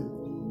him.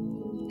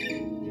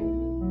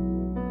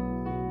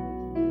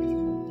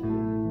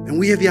 And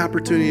we have the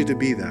opportunity to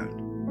be that.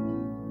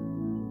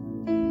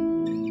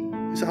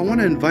 So I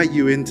want to invite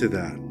you into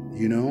that,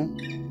 you know?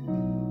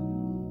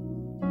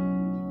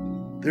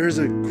 There is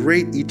a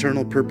great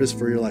eternal purpose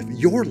for your life.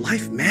 Your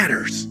life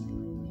matters.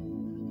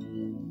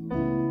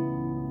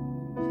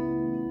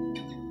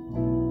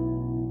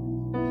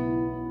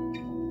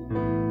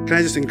 Can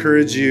I just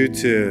encourage you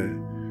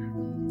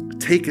to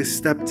take a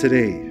step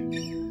today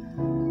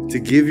to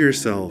give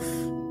yourself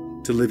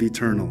to live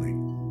eternally?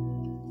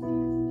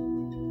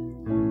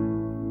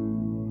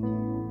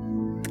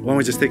 Why don't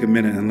we just take a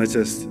minute and let's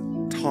just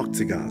talk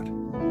to God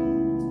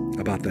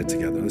about that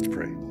together. Let's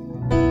pray.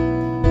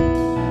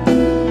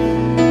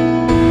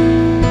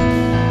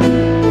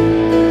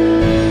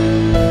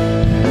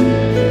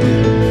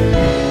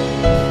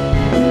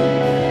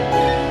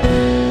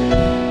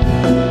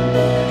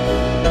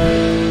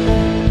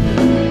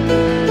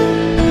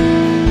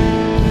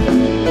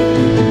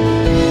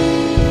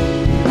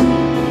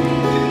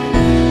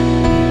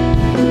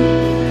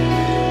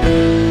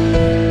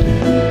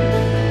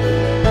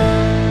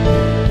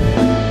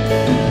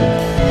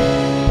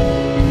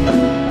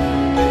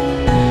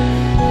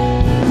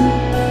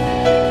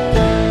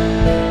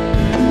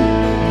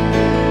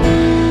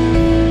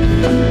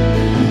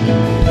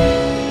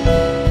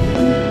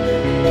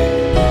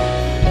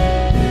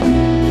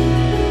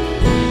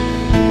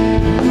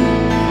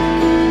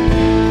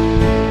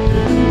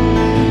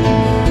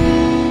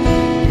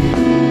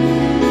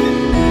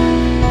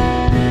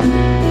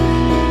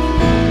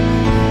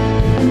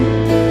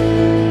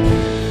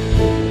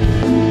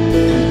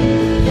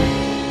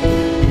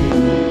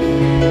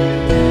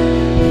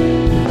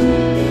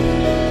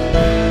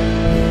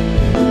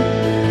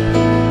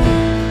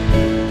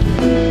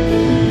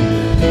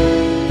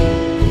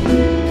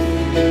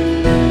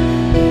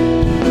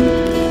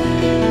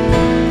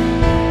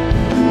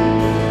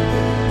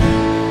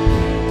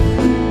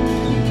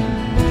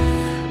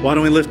 Why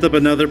don't we lift up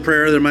another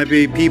prayer? There might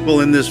be people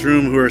in this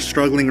room who are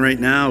struggling right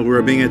now, who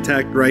are being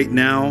attacked right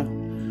now,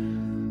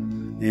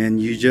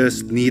 and you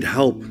just need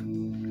help.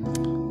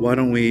 Why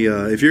don't we,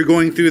 if you're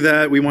going through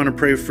that, we want to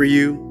pray for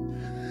you.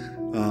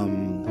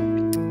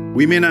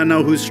 We may not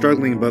know who's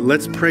struggling, but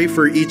let's pray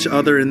for each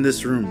other in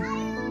this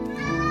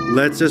room.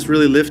 Let's just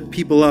really lift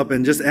people up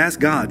and just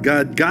ask God.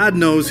 God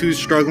knows who's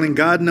struggling.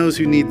 God knows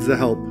who needs the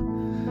help.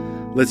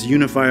 Let's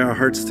unify our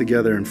hearts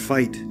together and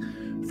fight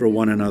for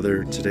one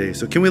another today.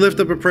 So can we lift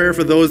up a prayer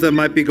for those that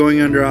might be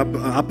going under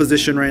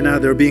opposition right now?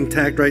 They're being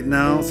attacked right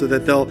now, so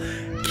that they'll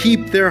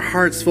keep their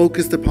hearts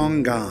focused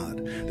upon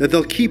God, that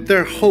they'll keep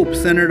their hope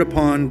centered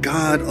upon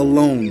God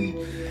alone,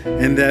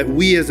 and that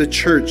we as a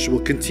church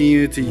will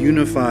continue to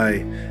unify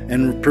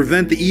and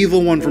prevent the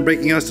evil one from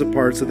breaking us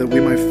apart, so that we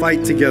might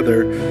fight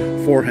together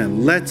for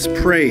him. Let's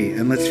pray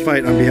and let's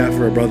fight on behalf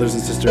of our brothers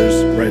and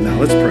sisters right now.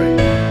 Let's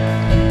pray.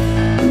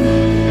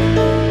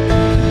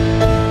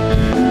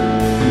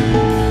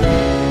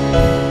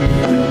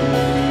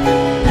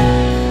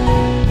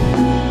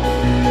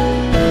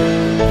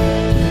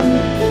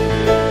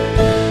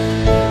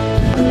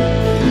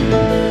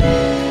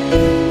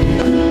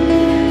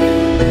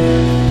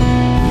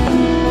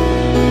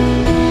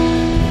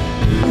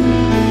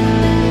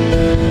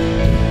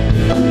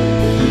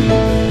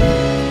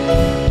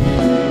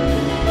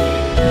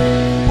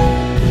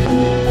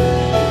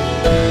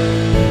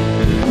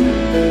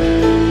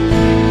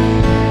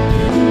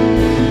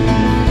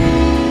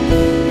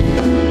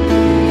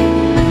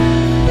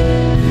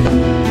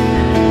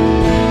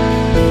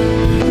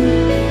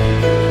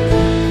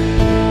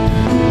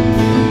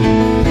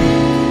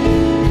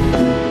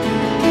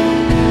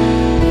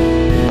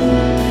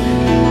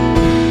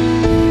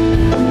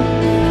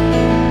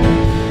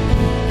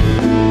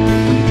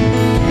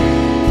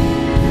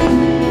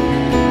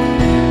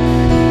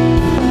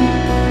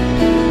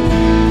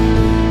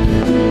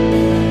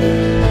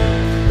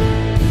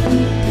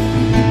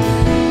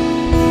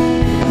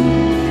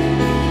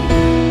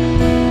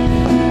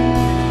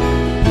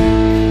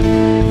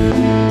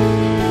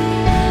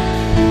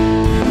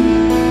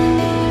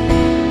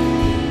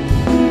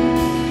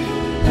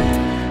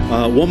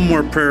 One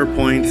more prayer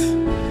point.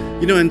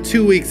 You know, in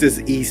 2 weeks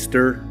is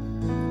Easter,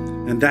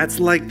 and that's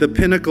like the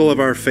pinnacle of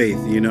our faith,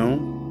 you know?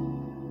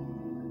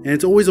 And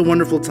it's always a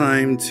wonderful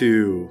time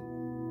to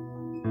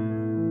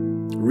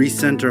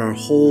recenter our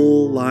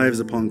whole lives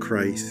upon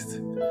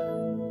Christ.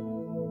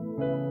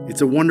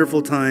 It's a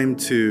wonderful time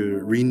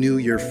to renew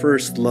your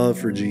first love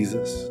for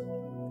Jesus.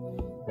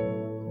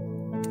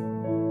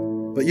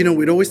 But, you know,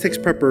 it always takes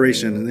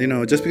preparation. You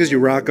know, just because you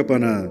rock up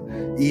on a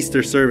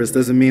Easter service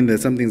doesn't mean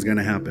that something's going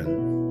to happen.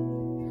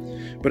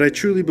 But I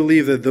truly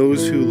believe that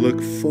those who look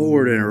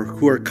forward and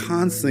who are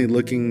constantly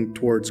looking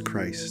towards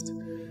Christ,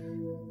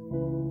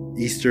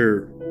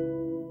 Easter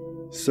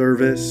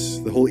service,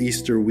 the whole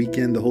Easter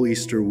weekend, the whole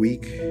Easter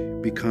week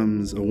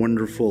becomes a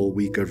wonderful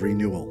week of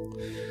renewal.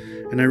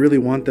 And I really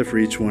want that for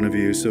each one of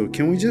you. So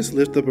can we just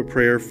lift up a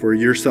prayer for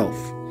yourself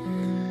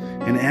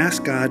and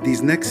ask God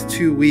these next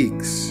 2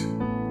 weeks,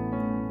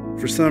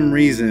 for some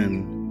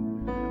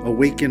reason,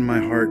 awaken my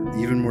heart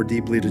even more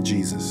deeply to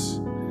Jesus.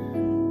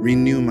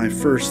 Renew my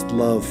first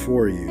love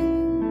for you.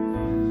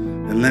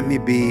 And let me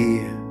be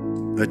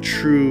a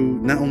true,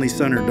 not only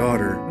son or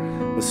daughter,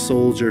 a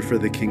soldier for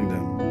the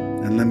kingdom.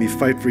 And let me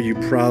fight for you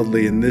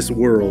proudly in this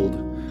world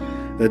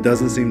that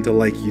doesn't seem to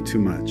like you too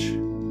much.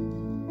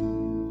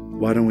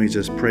 Why don't we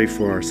just pray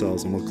for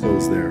ourselves, and we'll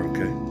close there,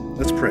 okay?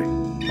 Let's pray.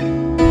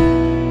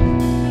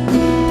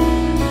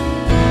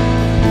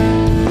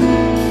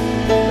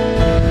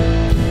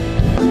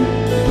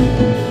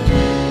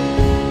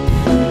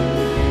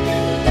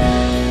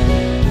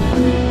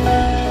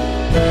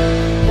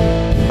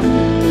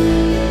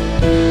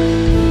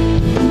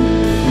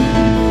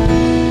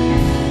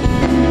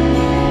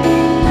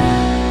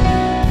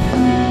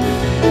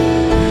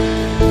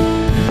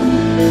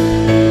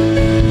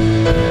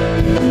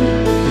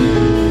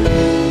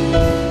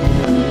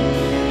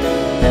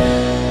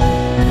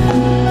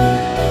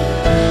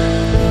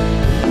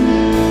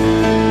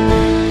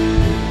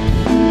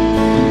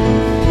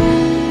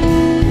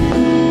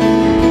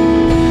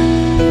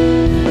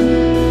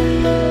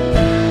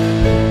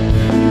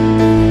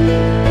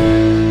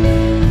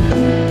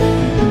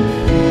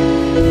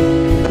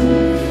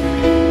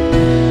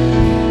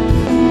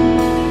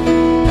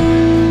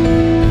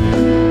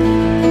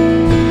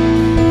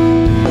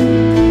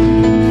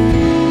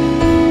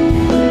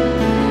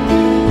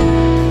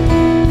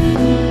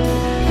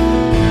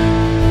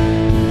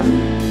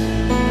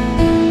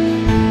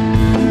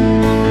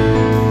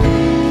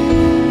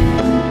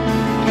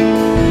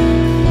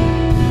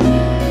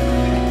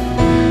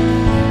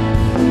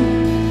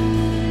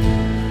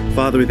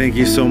 Father, we thank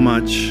you so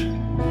much.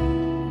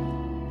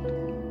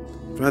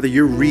 Father,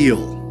 you're real.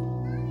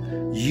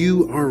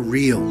 You are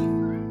real.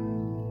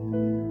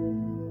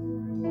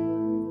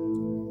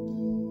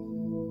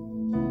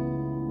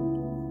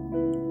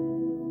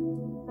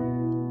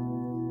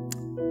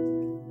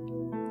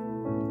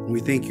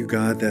 We thank you,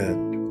 God,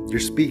 that you're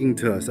speaking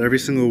to us every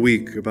single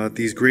week about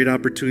these great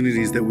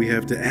opportunities that we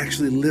have to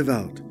actually live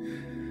out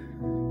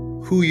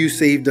who you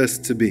saved us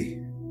to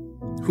be,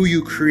 who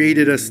you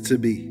created us to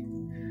be.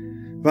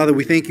 Father,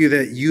 we thank you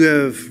that you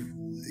have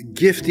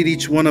gifted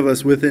each one of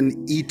us with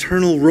an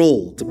eternal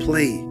role to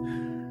play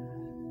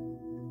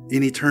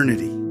in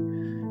eternity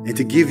and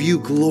to give you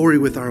glory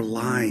with our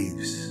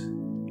lives.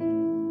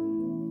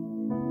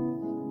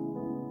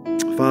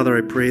 Father,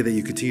 I pray that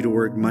you continue to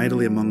work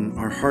mightily among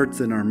our hearts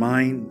and our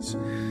minds,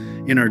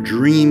 in our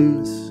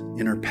dreams,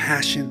 in our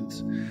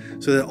passions,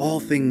 so that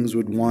all things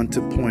would want to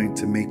point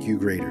to make you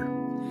greater.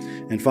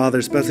 And Father,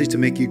 especially to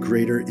make you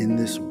greater in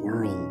this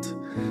world.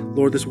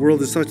 Lord, this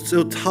world is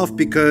so tough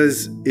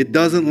because it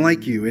doesn't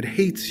like you. It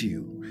hates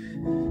you.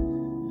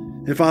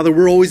 And Father,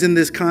 we're always in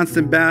this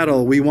constant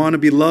battle. We want to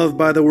be loved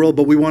by the world,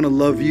 but we want to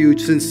love you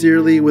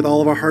sincerely with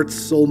all of our hearts,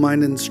 soul,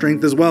 mind, and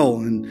strength as well.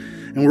 And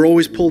we're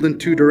always pulled in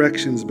two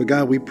directions. But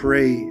God, we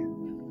pray,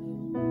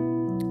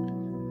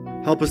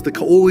 help us to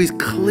always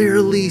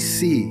clearly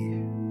see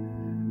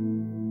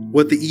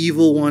what the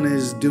evil one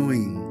is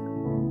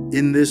doing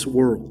in this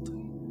world.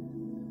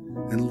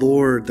 And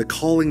Lord, the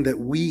calling that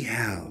we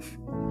have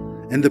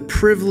and the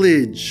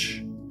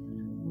privilege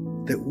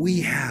that we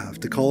have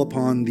to call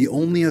upon the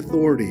only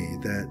authority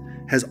that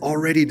has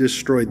already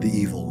destroyed the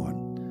evil one.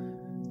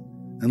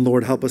 And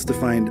Lord, help us to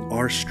find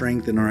our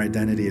strength and our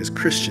identity as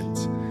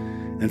Christians.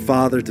 And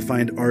Father, to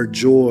find our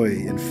joy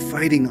in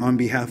fighting on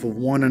behalf of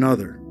one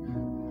another.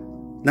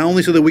 Not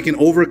only so that we can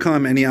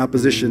overcome any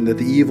opposition that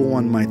the evil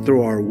one might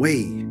throw our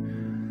way,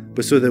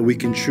 but so that we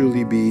can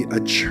truly be a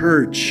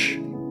church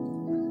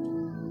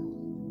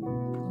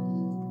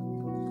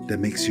that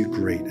makes you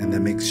great and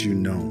that makes you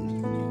known.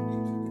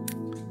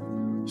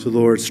 So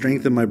Lord,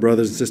 strengthen my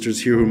brothers and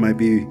sisters here who might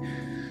be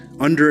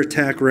under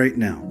attack right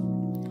now.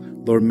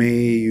 Lord, may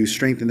you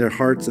strengthen their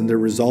hearts and their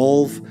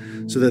resolve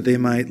so that they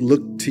might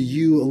look to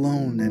you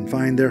alone and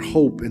find their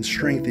hope and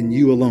strength in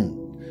you alone.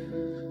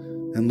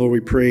 And Lord, we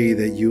pray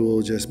that you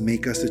will just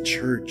make us a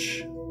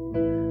church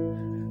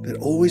that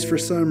always for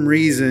some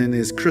reason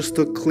is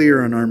crystal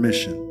clear on our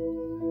mission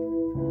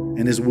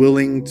and is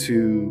willing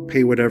to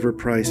pay whatever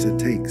price it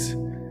takes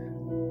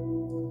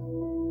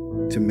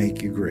to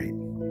make you great.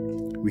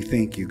 We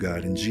thank you,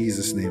 God. In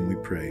Jesus' name we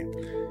pray.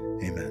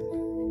 Amen.